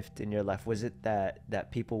shift in your life? Was it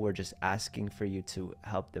that people were just asking for you to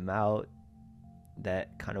help them out,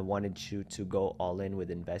 that kind of wanted you to go all in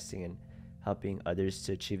with investing and helping others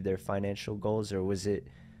to achieve their financial goals, or was it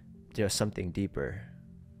just something deeper?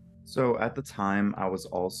 So at the time, I was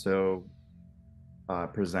also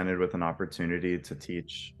presented with an opportunity to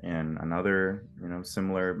teach in another,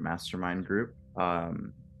 similar mastermind group.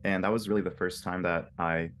 And that was really the first time that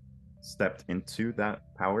I stepped into that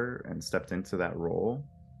power and stepped into that role,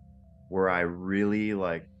 where I really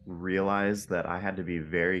like realized that I had to be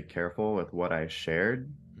very careful with what I shared,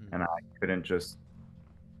 Mm. and I couldn't just,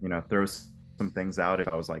 throw some things out if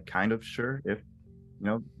I was like kind of sure if,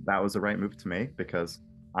 that was the right move to make, because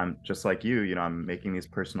I'm just like you, I'm making these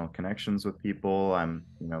personal connections with people. I'm,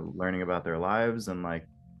 learning about their lives, and like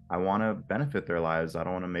I want to benefit their lives. I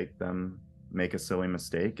don't want to make them make a silly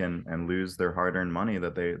mistake and lose their hard-earned money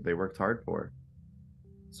that they worked hard for.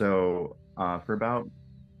 So for about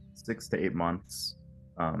 6 to 8 months,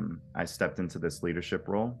 I stepped into this leadership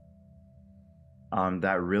role,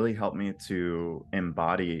 that really helped me to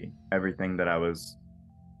embody everything that I was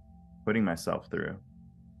putting myself through.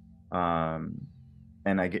 Um,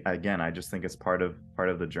 and again, I just think it's part of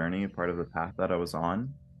the journey, part of the path that I was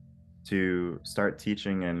on, to start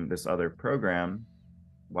teaching in this other program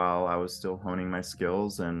while I was still honing my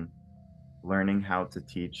skills and learning how to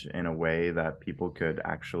teach in a way that people could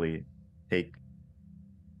actually take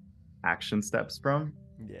action steps from,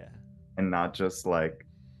 Yeah. and not just like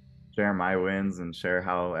share my wins and share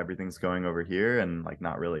how everything's going over here and like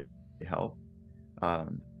not really help.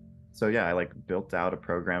 Um, so yeah, I like built out a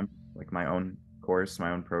program, like my own course,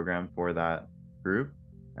 my own program for that group.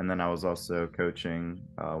 And then I was also coaching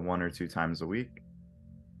 1 or 2 times a week.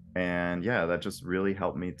 And yeah, that just really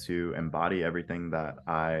helped me to embody everything that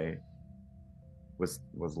I was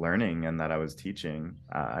learning and that I was teaching.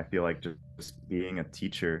 I feel like just being a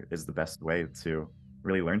teacher is the best way to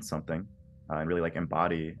really learn something, and really like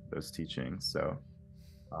embody those teachings. So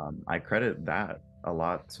I credit that a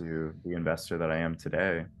lot to the investor that I am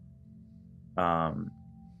today. Um,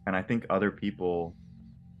 and I think other people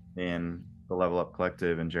in the Level Up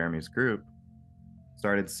Collective and Jeremy's group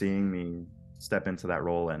started seeing me step into that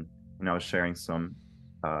role, and I was sharing some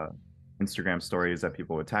uh, Instagram stories that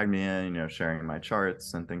people would tag me in, sharing my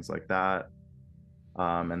charts and things like that.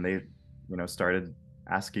 And they, started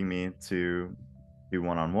asking me to do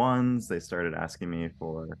one-on-ones. They started asking me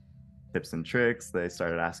for tips and tricks. They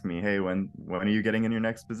started asking me, hey, when are you getting in your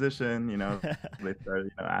next position? They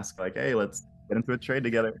started, ask like, hey, let's get into a trade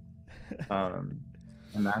together. Um,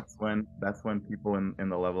 and that's when people in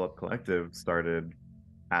the Level Up Collective started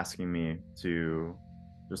asking me to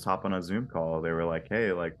just hop on a Zoom call. They were like,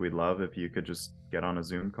 hey, like we'd love if you could just get on a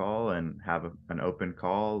Zoom call and have an open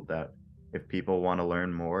call, that if people want to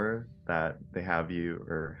learn more, that they have you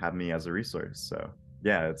or have me as a resource. So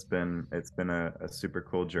yeah, it's been a super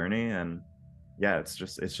cool journey. And yeah, it's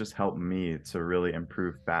just helped me to really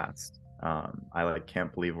improve fast. I like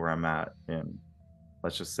can't believe where I'm at in,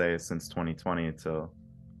 let's just say, since 2020 till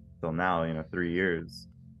now, 3 years.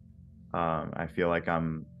 I feel like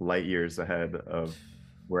I'm light years ahead of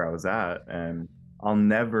where I was at, and I'll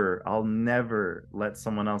never let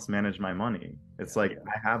someone else manage my money. It's like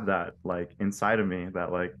I have that like inside of me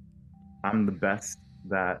that like I'm the best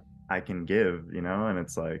that I can give, and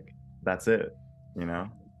it's like that's it, you know.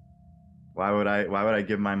 Why would I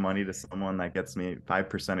give my money to someone that gets me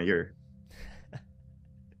 5% a year?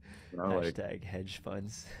 Like Hashtag hedge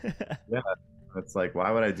funds. yeah, it's like why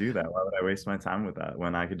would I do that? Why would I waste my time with that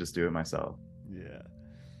when I could just do it myself? Yeah.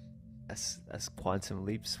 That's quantum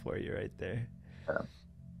leaps for you right there. Yeah.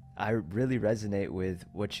 I really resonate with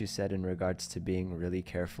what you said in regards to being really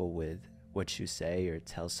careful with what you say or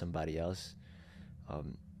tell somebody else.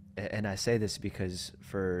 Um, and I say this because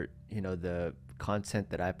for, the content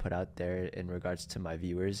that I put out there in regards to my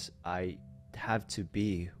viewers, I have to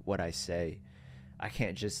be what I say. I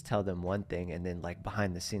can't just tell them one thing and then like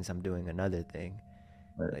behind the scenes I'm doing another thing.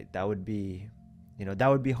 Right. Like that would be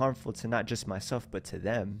harmful to not just myself but to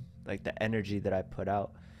them, like the energy that I put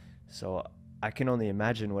out. So I can only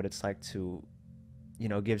imagine what it's like to,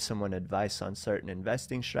 give someone advice on certain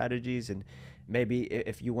investing strategies, and maybe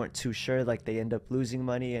if you weren't too sure, like they end up losing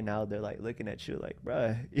money and now they're like looking at you like,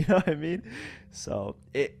 bruh, you know what I mean? So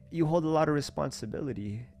you hold a lot of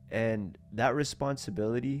responsibility, and that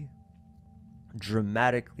responsibility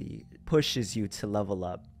dramatically pushes you to level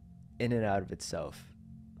up in and out of itself.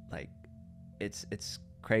 Like it's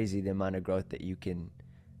crazy the amount of growth that you can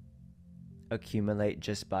accumulate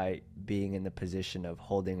just by being in the position of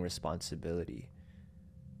holding responsibility.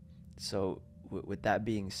 So with that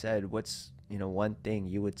being said, what's one thing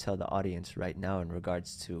you would tell the audience right now in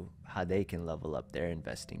regards to how they can level up their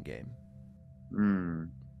investing game? Mm.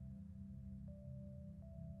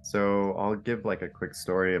 So I'll give like a quick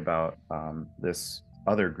story about this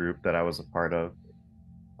other group that I was a part of,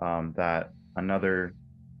 that another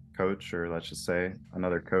coach, or let's just say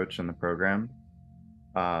another coach in the program,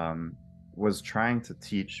 um, was trying to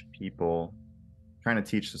teach the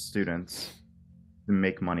students to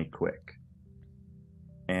make money quick.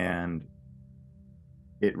 And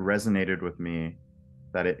it resonated with me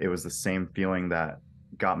that it was the same feeling that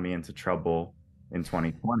got me into trouble in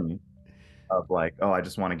 2020 of like, oh, I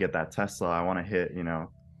just want to get that Tesla. I want to hit,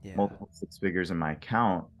 Yeah. multiple six figures in my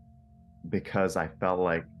account, because I felt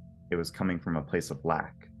like it was coming from a place of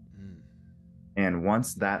lack. Mm. And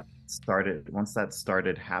once that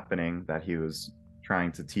started happening, that he was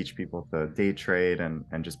trying to teach people to day trade and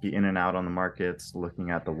just be in and out on the markets,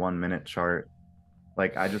 looking at the 1 minute chart,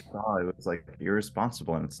 like I just saw it was like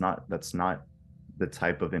irresponsible, and that's not the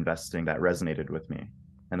type of investing that resonated with me.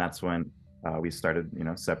 And that's when we started,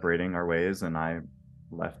 separating our ways, and I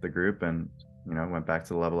left the group and, went back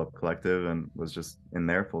to the Level Up Collective and was just in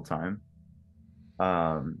there full time.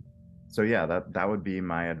 Um, so yeah, that would be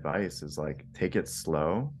my advice, is like take it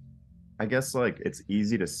slow. I guess like it's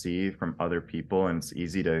easy to see from other people, and it's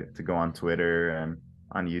easy to go on Twitter and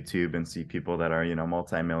on YouTube and see people that are,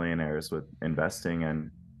 multimillionaires with investing,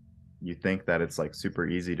 and you think that it's like super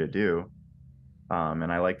easy to do.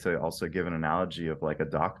 And I like to also give an analogy of like a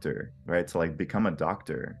doctor, right? To like become a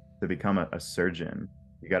doctor, to become a surgeon,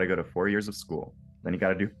 you got to go to 4 years of school. Then you got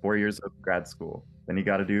to do 4 years of grad school. Then you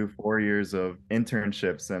got to do 4 years of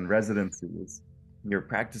internships and residencies. You're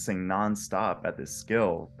practicing nonstop at this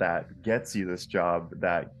skill that gets you this job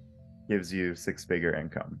that gives you six-figure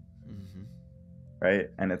income, Mm-hmm. right?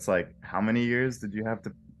 And it's like, how many years did you have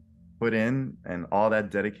to put in, and all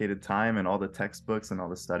that dedicated time and all the textbooks and all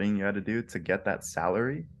the studying you had to do to get that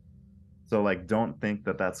salary? So like, don't think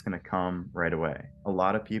that that's going to come right away. A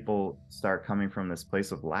lot of people start coming from this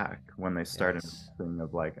place of lack when they start Yes. investing,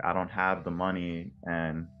 of like, I don't have the money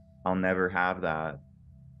and I'll never have that.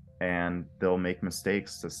 And they'll make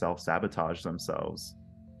mistakes to self-sabotage themselves,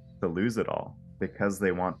 to lose it all, because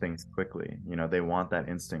they want things quickly. They want that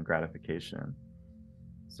instant gratification.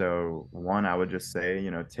 So one, I would just say,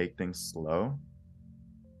 take things slow.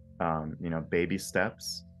 Baby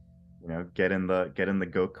steps. Get in the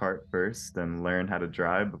go-kart first and learn how to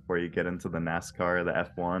drive before you get into the NASCAR or the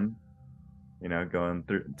F1, going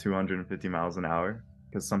through 250 miles an hour.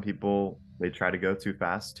 Because some people, they try to go too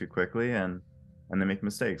fast too quickly, and they make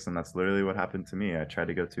mistakes. And that's literally what happened to me. I tried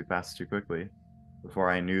to go too fast too quickly before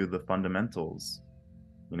I knew the fundamentals.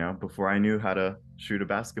 Before I knew how to shoot a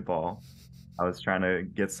basketball, I was trying to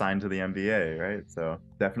get signed to the NBA, right? So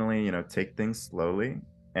definitely, take things slowly.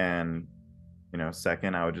 And,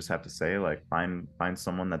 second, I would just have to say, like, find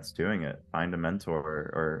someone that's doing it. Find a mentor,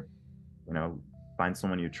 or, you know, find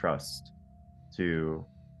someone you trust to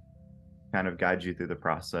kind of guide you through the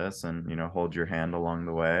process, and, hold your hand along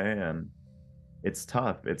the way. And it's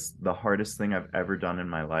tough. It's the hardest thing I've ever done in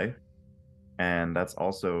my life. And that's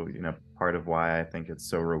also, part of why I think it's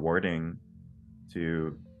so rewarding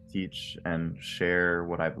to teach and share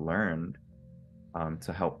what I've learned,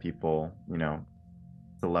 to help people,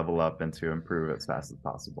 to level up and to improve as fast as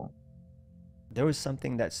possible. There was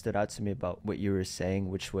something that stood out to me about what you were saying,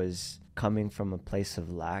 which was coming from a place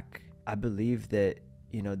of lack. I believe that,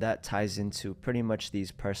 that ties into pretty much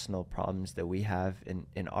these personal problems that we have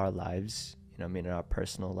in our lives, in our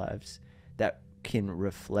personal lives, that can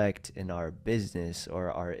reflect in our business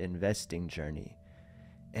or our investing journey.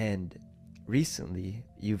 And recently,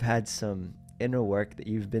 you've had some inner work that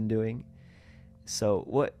you've been doing. So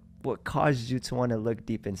what caused you to want to look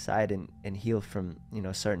deep inside and heal from,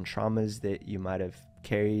 certain traumas that you might have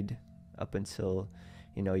carried up until,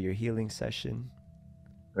 your healing session?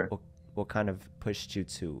 Sure. What, what kind of pushed you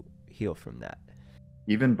to heal from that?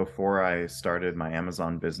 Even before I started my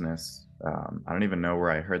Amazon business, I don't even know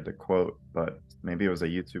where I heard the quote, but maybe it was a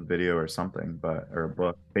YouTube video or something, or a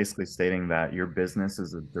book, basically stating that your business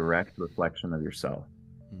is a direct reflection of yourself.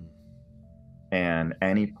 Mm. And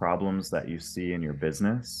any problems that you see in your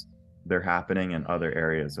business, they're happening in other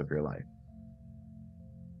areas of your life.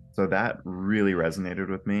 So that really resonated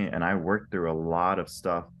with me. And I worked through a lot of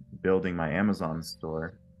stuff building my Amazon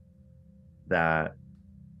store that,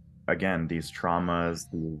 again, these traumas,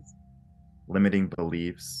 these limiting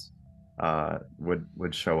beliefs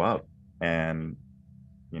would show up. And,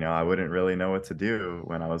 I wouldn't really know what to do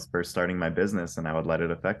when I was first starting my business, and I would let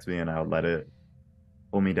it affect me and I would let it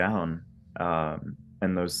pull me down.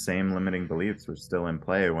 And those same limiting beliefs were still in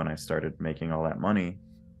play when I started making all that money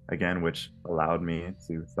again, which allowed me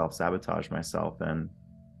to self-sabotage myself and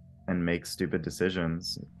make stupid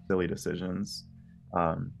decisions, silly decisions,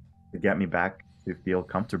 to get me back to feel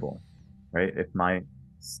comfortable, right? If my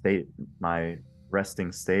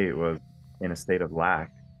resting state was in a state of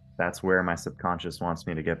lack, that's where my subconscious wants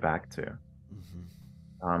me to get back to.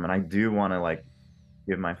 Mm-hmm. And I do want to like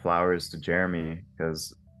give my flowers to Jeremy,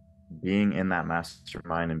 because being in that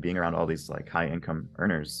mastermind and being around all these like high income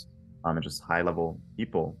earners, and just high level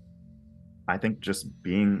people, I think just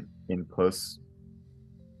being in close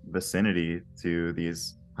vicinity to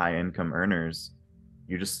these high income earners,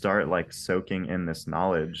 you just start like soaking in this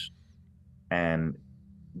knowledge, and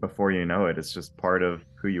before you know it, it's just part of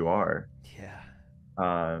who you are. Yeah.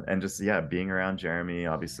 And just, yeah, being around Jeremy,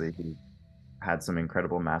 obviously he had some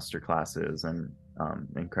incredible master classes and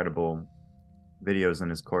incredible videos in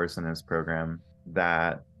his course and his program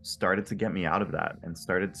that started to get me out of that and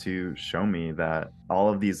started to show me that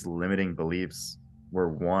all of these limiting beliefs were,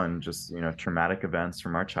 one, just traumatic events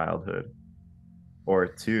from our childhood, or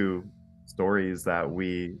two, stories that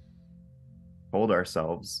we told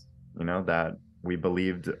ourselves, that we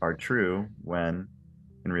believed are true, when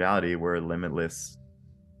in reality we're limitless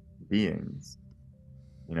beings.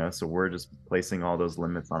 So we're just placing all those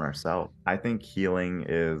limits on ourselves. I think healing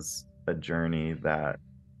is a journey that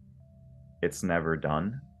it's never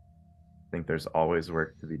done. I think there's always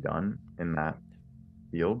work to be done in that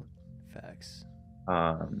field. Facts.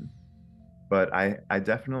 But I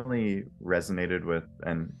definitely resonated with,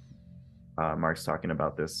 and Mark's talking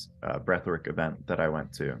about this breathwork event that I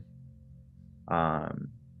went to.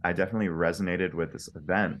 I definitely resonated with this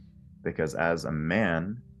event because as a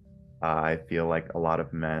man, I feel like a lot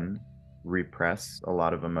of men repress a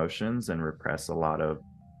lot of emotions and repress a lot of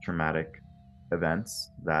traumatic events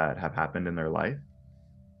that have happened in their life.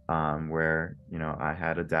 Where I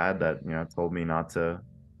had a dad that told me not to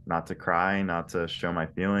cry, not to show my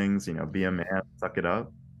feelings, be a man, suck it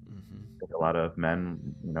up. Mm-hmm. I think a lot of men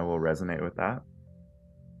will resonate with that.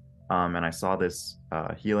 And I saw this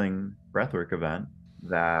healing breathwork event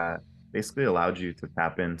that basically allowed you to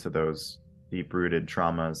tap into those deep-rooted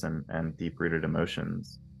traumas and deep-rooted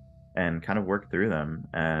emotions and kind of work through them.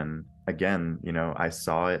 And again, I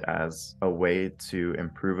saw it as a way to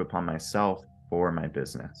improve upon myself for my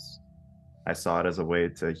business. I saw it as a way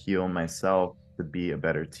to heal myself, to be a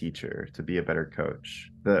better teacher, to be a better coach.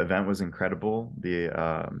 The event was incredible.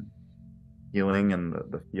 The healing and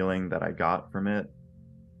the feeling that I got from it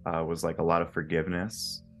was like a lot of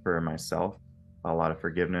forgiveness for myself, a lot of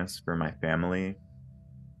forgiveness for my family,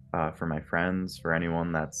 for my friends, for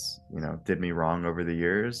anyone that's did me wrong over the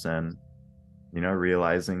years, and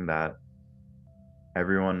realizing that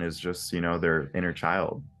everyone is just their inner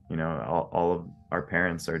child. All of our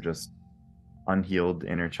parents are just unhealed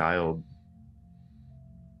inner child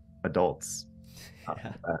adults.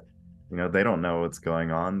 Yeah. They don't know what's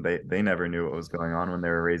going on. They never knew what was going on when they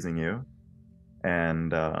were raising you,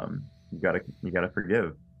 and you gotta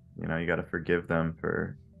forgive. You gotta forgive them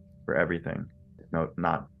for everything. No,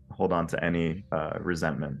 not hold on to any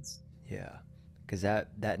resentments. Yeah. Because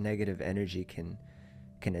that negative energy can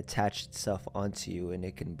attach itself onto you, and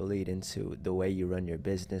it can bleed into the way you run your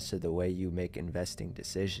business or the way you make investing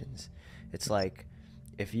decisions. It's like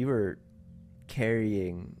if you were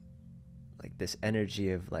carrying like this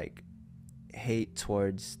energy of like hate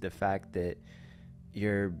towards the fact that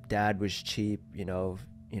your dad was cheap,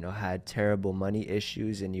 had terrible money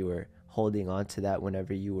issues, and you were holding on to that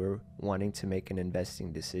whenever you were wanting to make an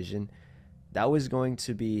investing decision, that was going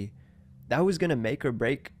to make or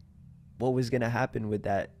break what was going to happen with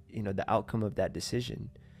that, the outcome of that decision.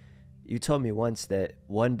 You told me once that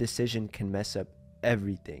one decision can mess up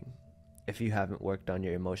everything if you haven't worked on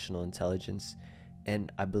your emotional intelligence.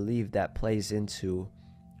 And I believe that plays into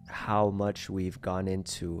how much we've gone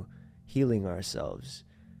into healing ourselves,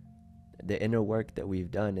 the inner work that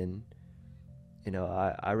we've done. And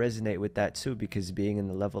I resonate with that too, because being in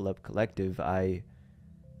the Level Up Collective, I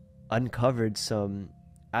uncovered some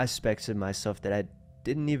aspects of myself that I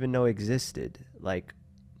didn't even know existed, like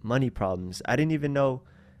money problems. I didn't even know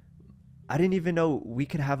we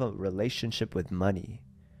could have a relationship with money.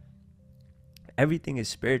 Everything is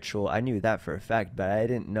spiritual. I knew that for a fact, but I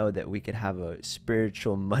didn't know that we could have a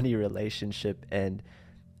spiritual money relationship. And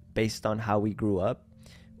based on how we grew up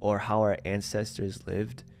or how our ancestors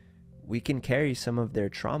lived, we can carry some of their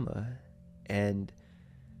trauma. And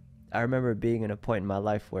I remember being in a point in my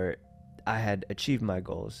life where I had achieved my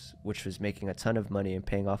goals, which was making a ton of money and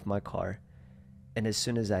paying off my car. And as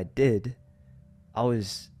soon as I did, I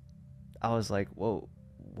was I was like, "Whoa,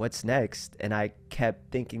 what's next?" And I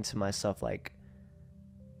kept thinking to myself, like,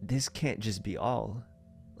 this can't just be all.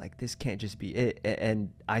 Like, this can't just be it.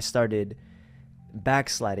 And I started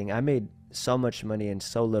backsliding. I made so much money in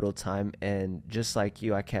so little time, and just like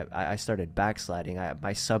you, I started backsliding.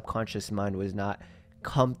 My subconscious mind was not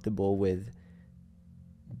comfortable with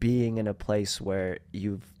being in a place where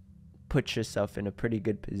you've put yourself in a pretty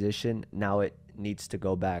good position. Now it needs to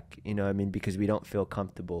go back, you know what I mean? Because we don't feel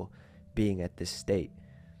comfortable being at this state.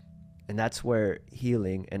 And that's where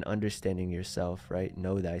healing and understanding yourself, right?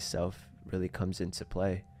 Know thyself, really comes into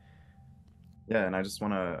play. Yeah, and I just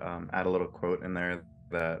want to add a little quote in there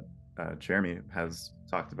that Jeremy has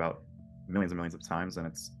talked about millions and millions of times, and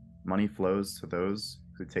it's money flows to those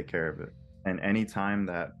who take care of it. And any time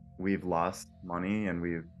that we've lost money and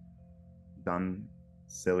we've done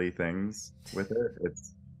silly things with it,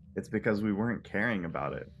 it's because we weren't caring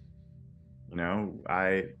about it.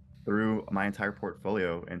 I threw my entire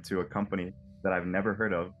portfolio into a company that I've never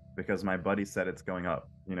heard of because my buddy said it's going up,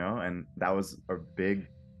 and that was a big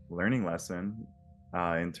learning lesson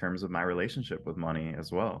in terms of my relationship with money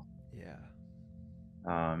as well.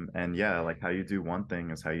 Yeah. And yeah, like how you do one thing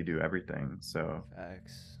is how you do everything. So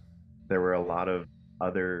Facts. there were a lot of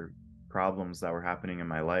other problems that were happening in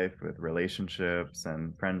my life with relationships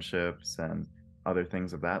and friendships and other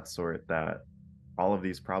things of that sort, that all of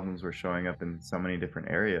these problems were showing up in so many different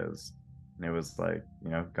areas. And it was like,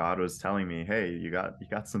 God was telling me, hey, you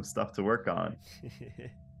got some stuff to work on.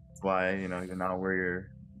 That's why, you're not where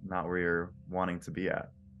you're wanting to be at.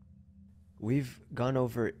 We've gone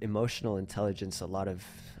over emotional intelligence a lot of,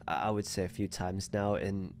 I would say, a few times now.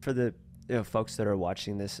 And for the folks that are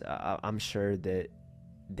watching this, I'm sure that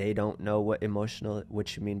they don't know what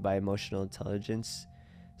you mean by emotional intelligence.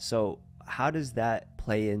 So how does that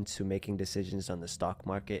play into making decisions on the stock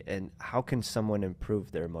market, and how can someone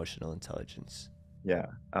improve their emotional intelligence? Yeah.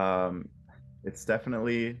 It's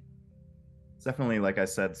definitely, like I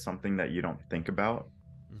said, something that you don't think about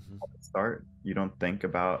Mm-hmm. at the start. You don't think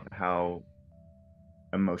about how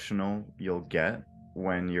emotional you'll get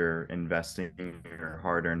when you're investing your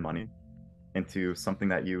hard-earned money into something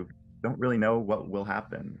that you don't really know what will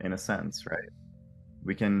happen, in a sense, right?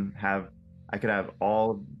 We can have I could have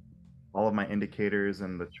all of my indicators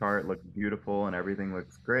and the chart looks beautiful and everything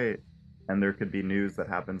looks great, and there could be news that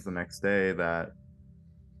happens the next day that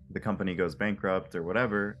the company goes bankrupt or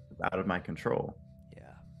whatever. It's out of my control.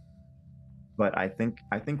 Yeah. But I think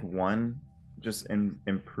one, just in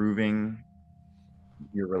improving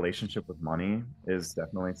your relationship with money is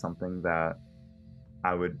definitely something that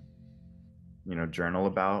I would, journal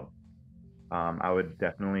about. I would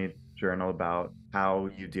definitely journal about how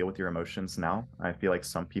you deal with your emotions now. I feel like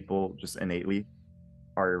some people just innately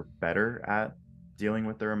are better at dealing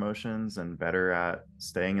with their emotions and better at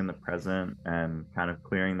staying in the present and kind of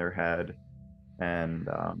clearing their head. And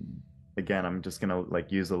again, I'm just gonna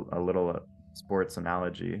like use a little sports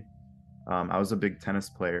analogy. I was a big tennis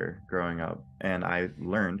player growing up, and I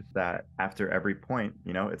learned that after every point,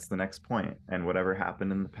 it's the next point, and whatever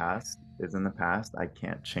happened in the past is in the past. I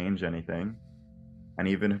can't change anything. And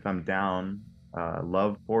even if I'm down,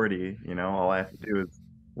 love 40, all I have to do is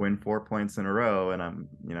win 4 points in a row, and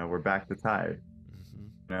we're back to tied.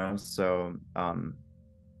 Mm-hmm. So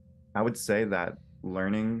I would say that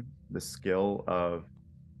learning the skill of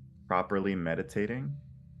properly meditating,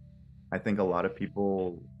 I think a lot of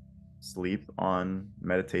people sleep on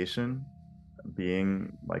meditation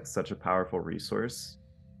being like such a powerful resource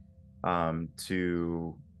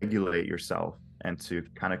to regulate yourself and to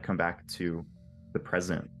kind of come back to the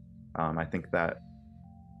present. I think that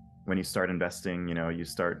when you start investing, you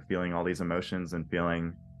start feeling all these emotions and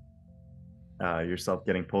feeling yourself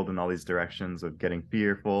getting pulled in all these directions of getting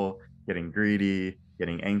fearful, getting greedy,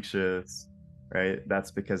 getting anxious, right? That's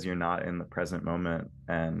because you're not in the present moment.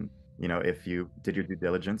 And, if you did your due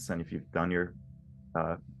diligence and if you've done your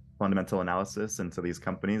fundamental analysis into these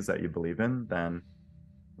companies that you believe in, then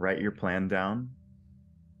write your plan down,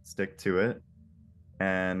 stick to it,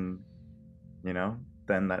 and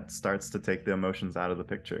then that starts to take the emotions out of the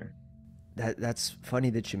picture. That's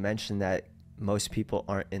funny that you mentioned that most people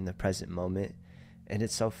aren't in the present moment. And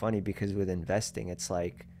it's so funny because with investing, it's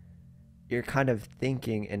like you're kind of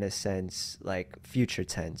thinking in a sense like future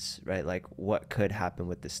tense, right? Like what could happen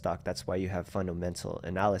with the stock. That's why you have fundamental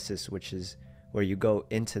analysis, which is where you go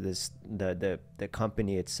into the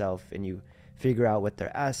company itself and you figure out what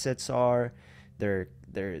their assets are, their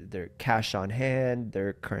cash on hand,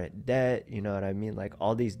 their current debt, you know what I mean? Like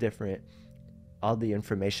all the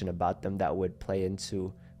information about them that would play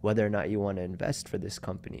into whether or not you want to invest for this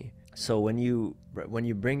company. So when you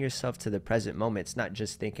bring yourself to the present moment, it's not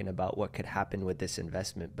just thinking about what could happen with this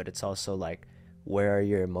investment, but it's also like where are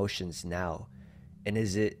your emotions now, and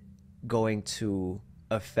is it going to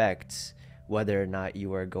affect whether or not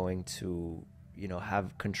you are going to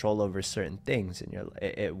have control over certain things in your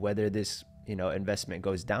whether this investment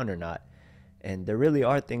goes down or not. And there really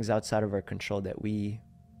are things outside of our control that we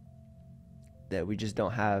just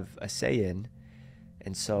don't have a say in.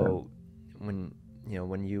 And Yeah, so when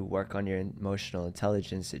you work on your emotional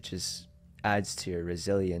intelligence, it just adds to your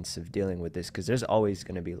resilience of dealing with this, because there's always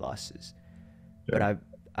going to be losses. But sure.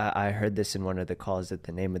 I heard this in one of the calls that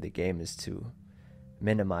the name of the game is to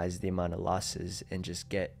minimize the amount of losses and just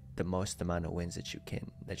get the most amount of wins that you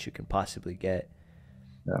can possibly get.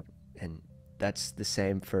 Yeah. And that's the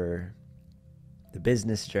same for the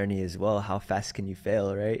business journey as well. How fast can you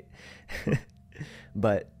fail, right?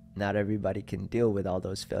 But not everybody can deal with all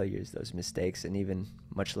those failures, those mistakes, and even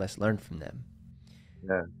much less learn from them.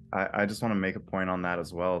 Yeah. I just want to make a point on that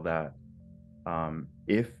as well, that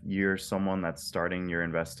if you're someone that's starting your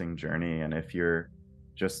investing journey, and if you're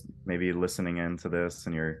just maybe listening into this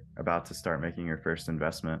and you're about to start making your first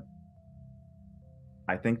investment,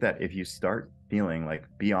 I think that if you start feeling like,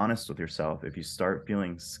 be honest with yourself, if you start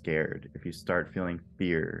feeling scared, if you start feeling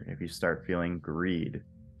fear, if you start feeling greed,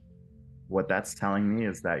 what that's telling me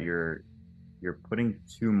is that you're putting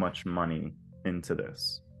too much money into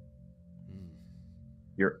this. Mm.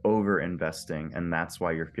 You're over investing, and that's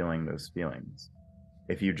why you're feeling those feelings.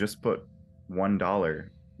 If you just put $1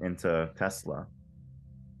 into Tesla,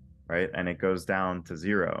 right, and it goes down to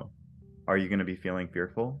zero, are you going to be feeling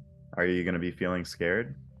fearful? Are you going to be feeling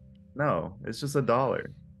scared? No, it's just a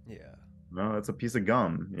dollar. Yeah. No, it's a piece of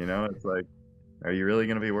gum. It's like, are you really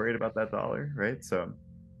going to be worried about that dollar? Right. So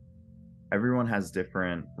everyone has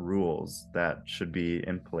different rules that should be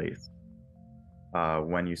in place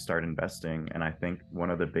when you start investing. And I think one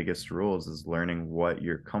of the biggest rules is learning what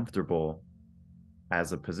you're comfortable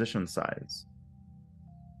as a position size.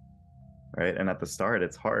 Right. And at the start,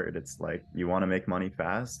 it's hard. It's like you want to make money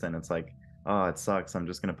fast, and it's like, oh, it sucks. I'm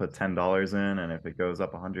just going to put $10 in. And if it goes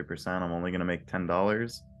up 100%, I'm only going to make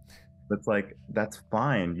 $10. It's like, that's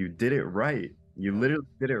fine. You did it right. You Yep. literally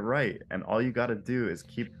did it right. And all you got to do is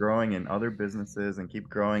keep growing in other businesses and keep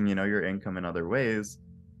growing, your income in other ways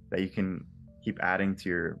that you can keep adding to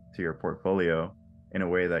your portfolio in a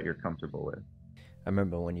way that you're comfortable with. I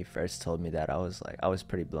remember when you first told me that, I was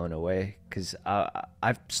pretty blown away because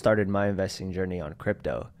I've started my investing journey on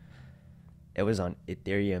crypto. It was on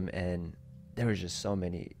Ethereum, and there was just so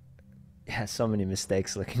many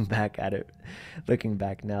mistakes looking back at it, looking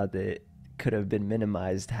back now, that could have been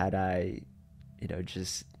minimized had I,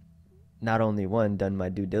 just not only one done my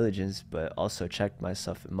due diligence, but also checked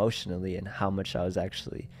myself emotionally and how much I was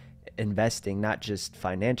actually investing, not just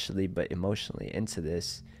financially but emotionally, into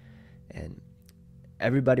this. And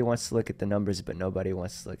everybody wants to look at the numbers, but nobody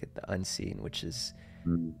wants to look at the unseen, which is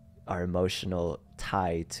Mm. our emotional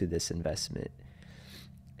tie to this investment.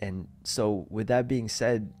 And so, with that being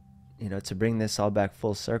said, to bring this all back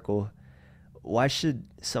full circle, why should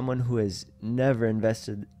someone who has never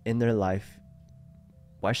invested in their life,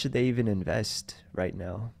 why should they even invest right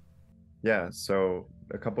now? Yeah, so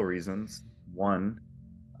a couple reasons. One,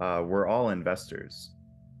 we're all investors.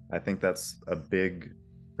 I think that's a big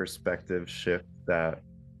perspective shift that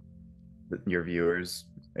your viewers,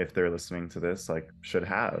 if they're listening to this, like, should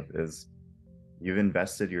have, is you've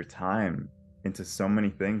invested your time into so many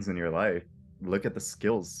things in your life. Look at the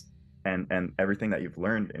skills and everything that you've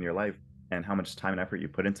learned in your life, and how much time and effort you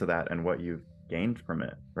put into that, and what you've gained from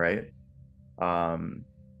it, right? Um,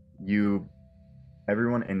 you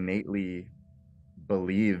Everyone innately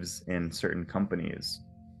believes in certain companies,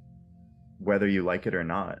 whether you like it or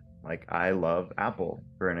not. Like, I love Apple,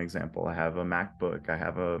 for an example. I have a MacBook, I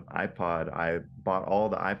have a iPod. I bought all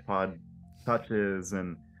the iPod touches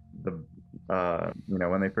and the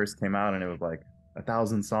when they first came out, and it was like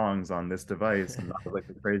 1,000 songs on this device, and that was like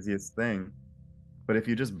the craziest thing. But if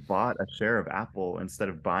you just bought a share of Apple instead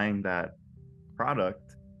of buying that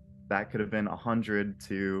product, that could have been 100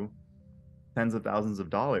 to tens of thousands of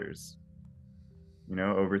dollars,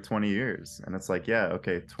 over 20 years. And it's like, yeah,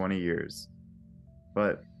 okay, 20 years.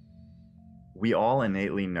 But we all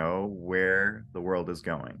innately know where the world is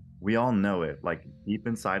going. We all know it. Like deep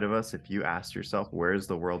inside of us, if you ask yourself, where's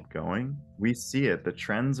the world going? We see it. The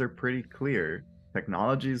trends are pretty clear.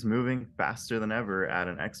 Technology is moving faster than ever at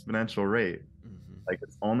an exponential rate. Mm-hmm. Like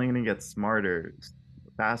it's only going to get smarter,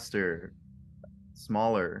 faster,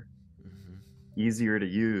 smaller, Mm-hmm. easier to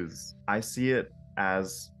use. I see it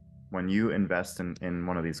as when you invest in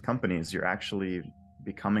one of these companies, you're actually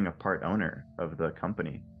becoming a part owner of the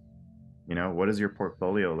company. What does your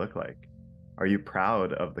portfolio look like? Are you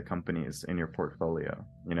proud of the companies in your portfolio?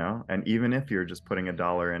 And even if you're just putting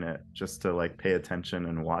 $1 in it just to like pay attention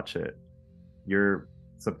and watch it, you're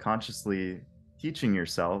subconsciously teaching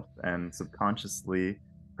yourself and subconsciously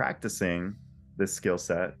practicing this skill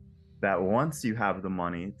set that once you have the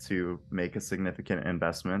money to make a significant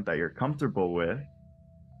investment that you're comfortable with,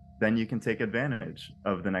 then you can take advantage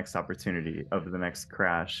of the next opportunity, of the next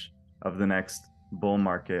crash, of the next bull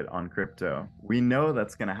market on crypto. We know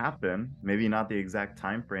that's going to happen, maybe not the exact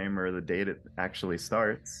time frame or the date it actually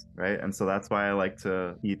starts, right? And so that's why I like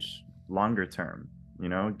to teach longer term.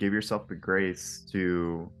 Give yourself the grace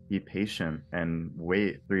to be patient and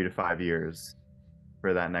wait 3 to 5 years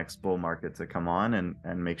for that next bull market to come on,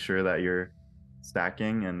 and make sure that you're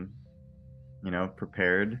stacking and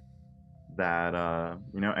prepared that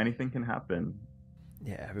anything can happen.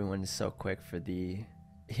 Yeah, everyone is so quick for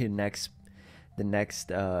your next the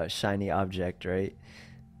next shiny object, right?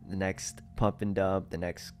 The next pump and dump, the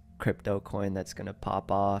next crypto coin that's gonna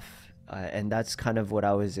pop off, and that's kind of what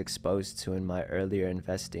I was exposed to in my earlier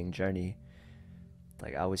investing journey.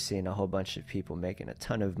 Like I was seeing a whole bunch of people making a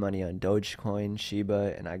ton of money on Dogecoin,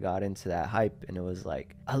 Shiba, and I got into that hype, and it was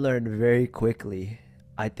like I learned very quickly.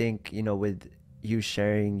 I think with you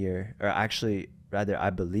sharing or actually rather, I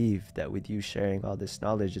believe that with you sharing all this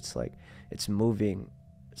knowledge, it's like it's moving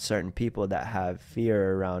certain people that have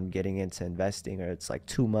fear around getting into investing, or it's like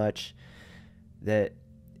too much, that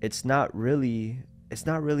it's not really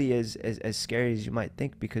as scary as you might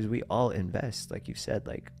think, because we all invest, like you said.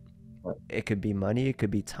 Like it could be money, it could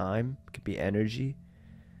be time, it could be energy.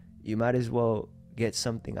 You might as well get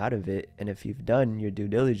something out of it, and if you've done your due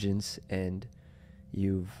diligence and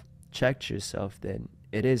you've checked yourself, then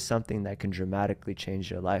it is something that can dramatically change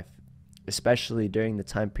your life, especially during the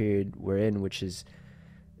time period we're in, which is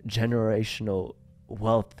generational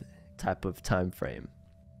wealth type of time frame.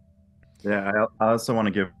 Yeah, I also want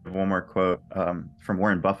to give one more quote from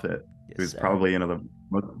Warren Buffett, Yes, who's sir. probably the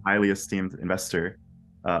most highly esteemed investor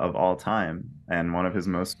of all time. And one of his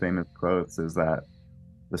most famous quotes is that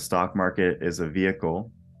the stock market is a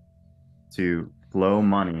vehicle to flow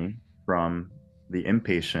money from the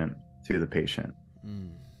impatient to the patient.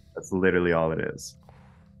 Mm, That's literally all it is.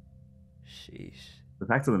 sheesh. The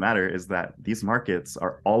fact of the matter is that these markets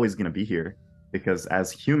are always going to be here because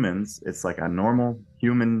as humans, it's like a normal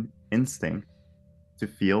human instinct to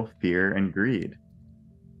feel fear and greed.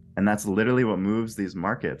 And that's literally what moves these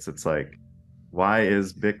markets. It's like, why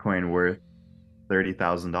is Bitcoin worth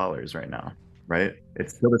 $30,000 right now? Right?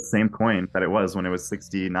 It's still the same coin that it was when it was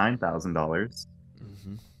 $69,000.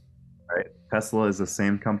 Mm-hmm. Right? Tesla is the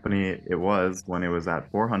same company it was when it was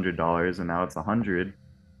at $400, and now it's 100,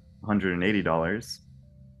 $180.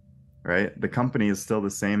 Right? The company is still the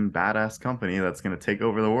same badass company that's going to take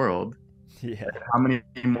over the world. Yeah. How many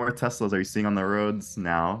more Teslas are you seeing on the roads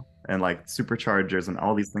now? And like superchargers and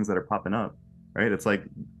all these things that are popping up, right? It's like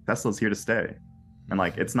Tesla's here to stay. And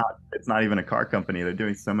like Mm-hmm. it's not even a car company. They're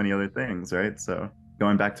doing so many other things, right? So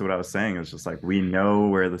going back to what I was saying, it's just like we know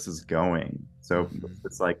where this is going. So Mm-hmm.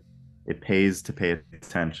 it's like it pays to pay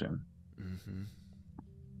attention. Mm-hmm.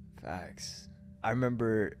 Facts. I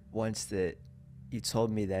remember once that you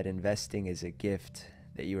told me that investing is a gift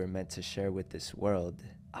that you were meant to share with this world.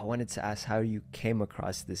 I wanted to ask how you came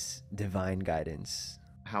across this divine guidance.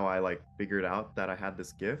 How I like figured out that I had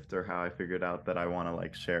this gift, or how I figured out that I want to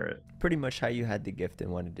like share it. Pretty much how you had the gift and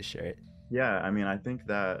wanted to share it. Yeah, I mean, I think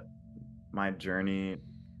that my journey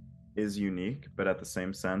is unique, but at the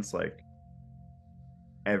same sense, like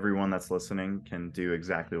everyone that's listening can do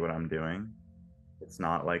exactly what I'm doing. It's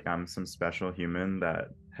not like I'm some special human that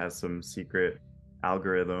has some secret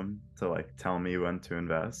algorithm to like tell me when to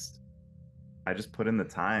invest. I just put in the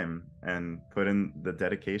time and put in the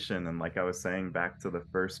dedication. And like I was saying, back to the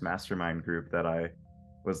first mastermind group that I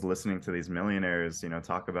was listening to these millionaires,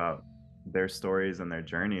 talk about their stories and their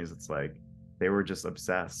journeys. It's like they were just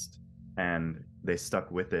obsessed and they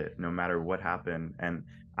stuck with it no matter what happened. And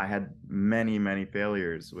I had many, many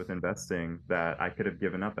failures with investing that I could have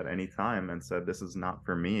given up at any time and said, this is not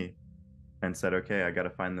for me, and said, okay, I got to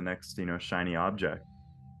find the next, shiny object.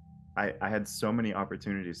 I had so many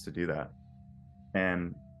opportunities to do that.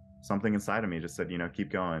 And something inside of me just said, keep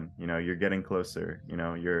going. You're getting closer.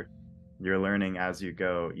 You're learning as you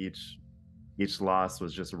go. Each loss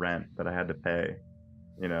was just rent that I had to pay,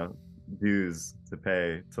 you know, dues to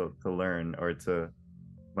pay to learn, or to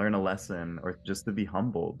learn a lesson, or just to be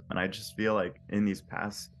humbled. And I just feel like in these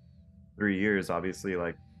past 3 years, obviously,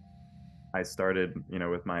 like I started,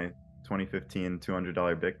 with my 2015 $200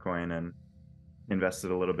 Bitcoin and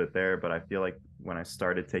invested a little bit there. But I feel like when I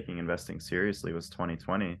started taking investing seriously was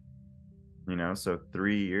 2020, so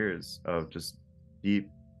 3 years of just deep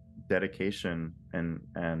dedication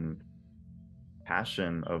and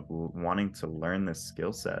passion of wanting to learn this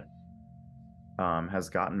skill set has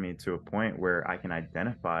gotten me to a point where I can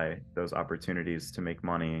identify those opportunities to make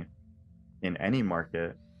money in any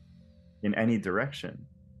market, in any direction.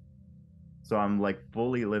 So I'm like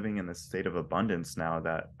fully living in this state of abundance now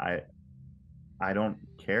that I don't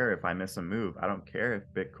care if I miss a move. I don't care if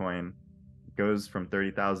Bitcoin goes from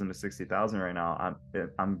 30,000 to 60,000 right now.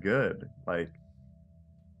 I'm good. Like,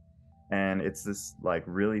 and it's this like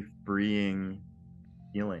really freeing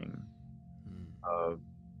feeling of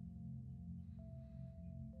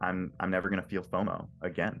I'm never gonna feel FOMO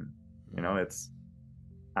again. It's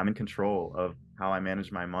I'm in control of how I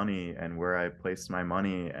manage my money and where I place my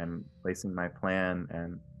money and placing my plan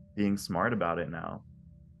and being smart about it now.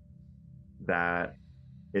 That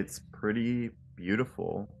it's pretty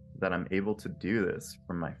beautiful that I'm able to do this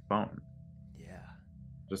from my phone. Yeah.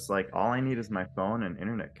 Just like all I need is my phone and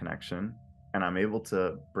internet connection, and I'm able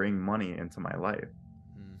to bring money into my life.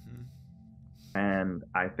 Mm-hmm. And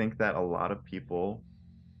I think that a lot of people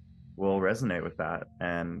will resonate with that.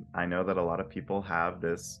 And I know that a lot of people have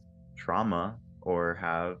this trauma or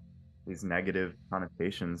have these negative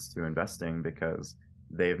connotations to investing because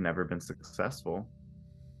they've never been successful,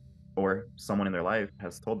 or someone in their life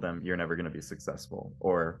has told them you're never going to be successful,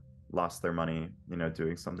 or lost their money,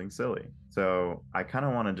 doing something silly. So I kind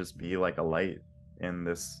of want to just be like a light in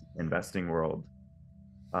this investing world,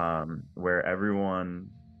 where everyone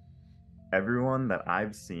that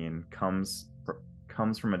I've seen comes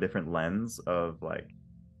from a different lens of like,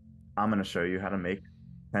 I'm going to show you how to make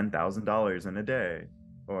 $10,000 in a day,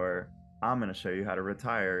 or I'm going to show you how to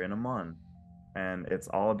retire in a month. And it's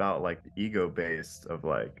all about like the ego based of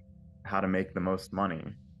like how to make the most money.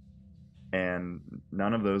 And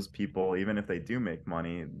none of those people, even if they do make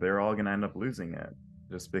money, they're all going to end up losing it,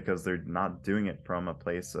 just because they're not doing it from a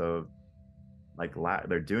place of like lack.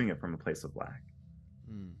 They're doing it from a place of lack.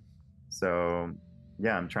 Mm. So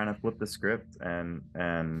yeah, I'm trying to flip the script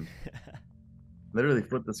and literally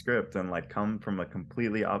flip the script and like come from a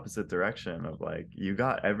completely opposite direction of like, you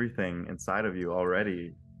got everything inside of you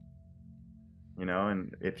already,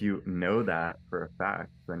 and if you know that for a fact,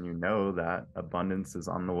 then you know that abundance is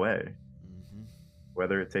on the way. Mm-hmm.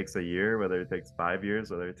 Whether it takes a year, whether it takes 5 years,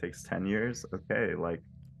 whether it takes 10 years, okay, like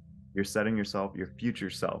you're setting yourself, your future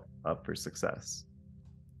self, up for success.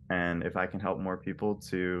 And if I can help more people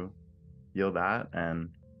to feel that and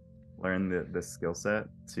learn the skill set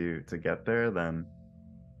to get there, then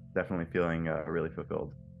definitely feeling really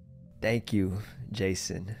fulfilled. Thank you,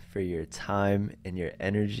 Jason, for your time and your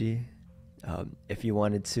energy. If you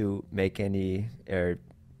wanted to make any or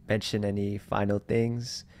mention any final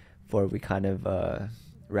things before we kind of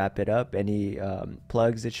wrap it up, any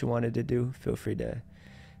plugs that you wanted to do, feel free to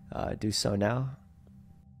do so now.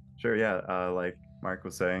 Sure, yeah. Like Mark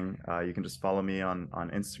was saying, you can just follow me on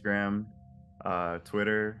Instagram,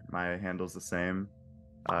 Twitter. My handle's the same,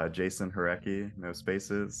 Jason Horecky, no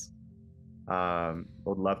spaces.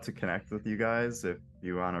 Would love to connect with you guys if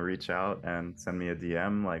you want to reach out and send me a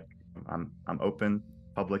DM. Like I'm open,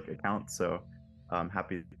 public account, so I'm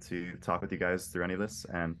happy to talk with you guys through any of this.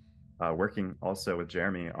 And working also with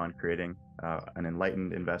Jeremy on creating an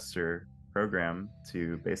enlightened investor program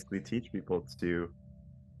to basically teach people to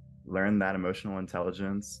learn that emotional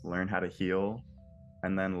intelligence, learn how to heal,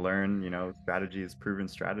 and then learn, strategies, proven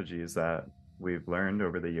strategies that we've learned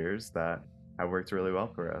over the years that have worked really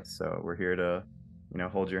well for us. So we're here to,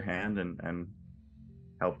 hold your hand and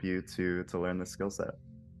help you to learn the skill set.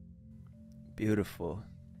 Beautiful.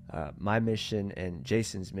 My mission and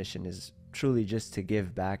Jason's mission is truly just to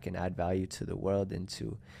give back and add value to the world, and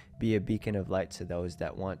to be a beacon of light to those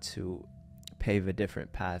that want to pave a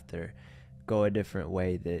different path or go a different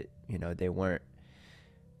way that they weren't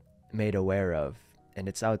made aware of. And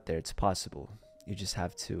it's out there, it's possible. You just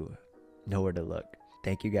have to know where to look.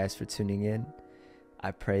 Thank you guys for tuning in.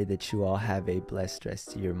 I pray that you all have a blessed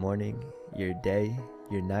rest of your morning, your day,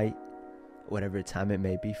 your night, whatever time it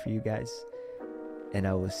may be for you guys. And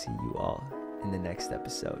I will see you all in the next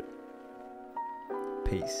episode.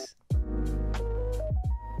 Peace.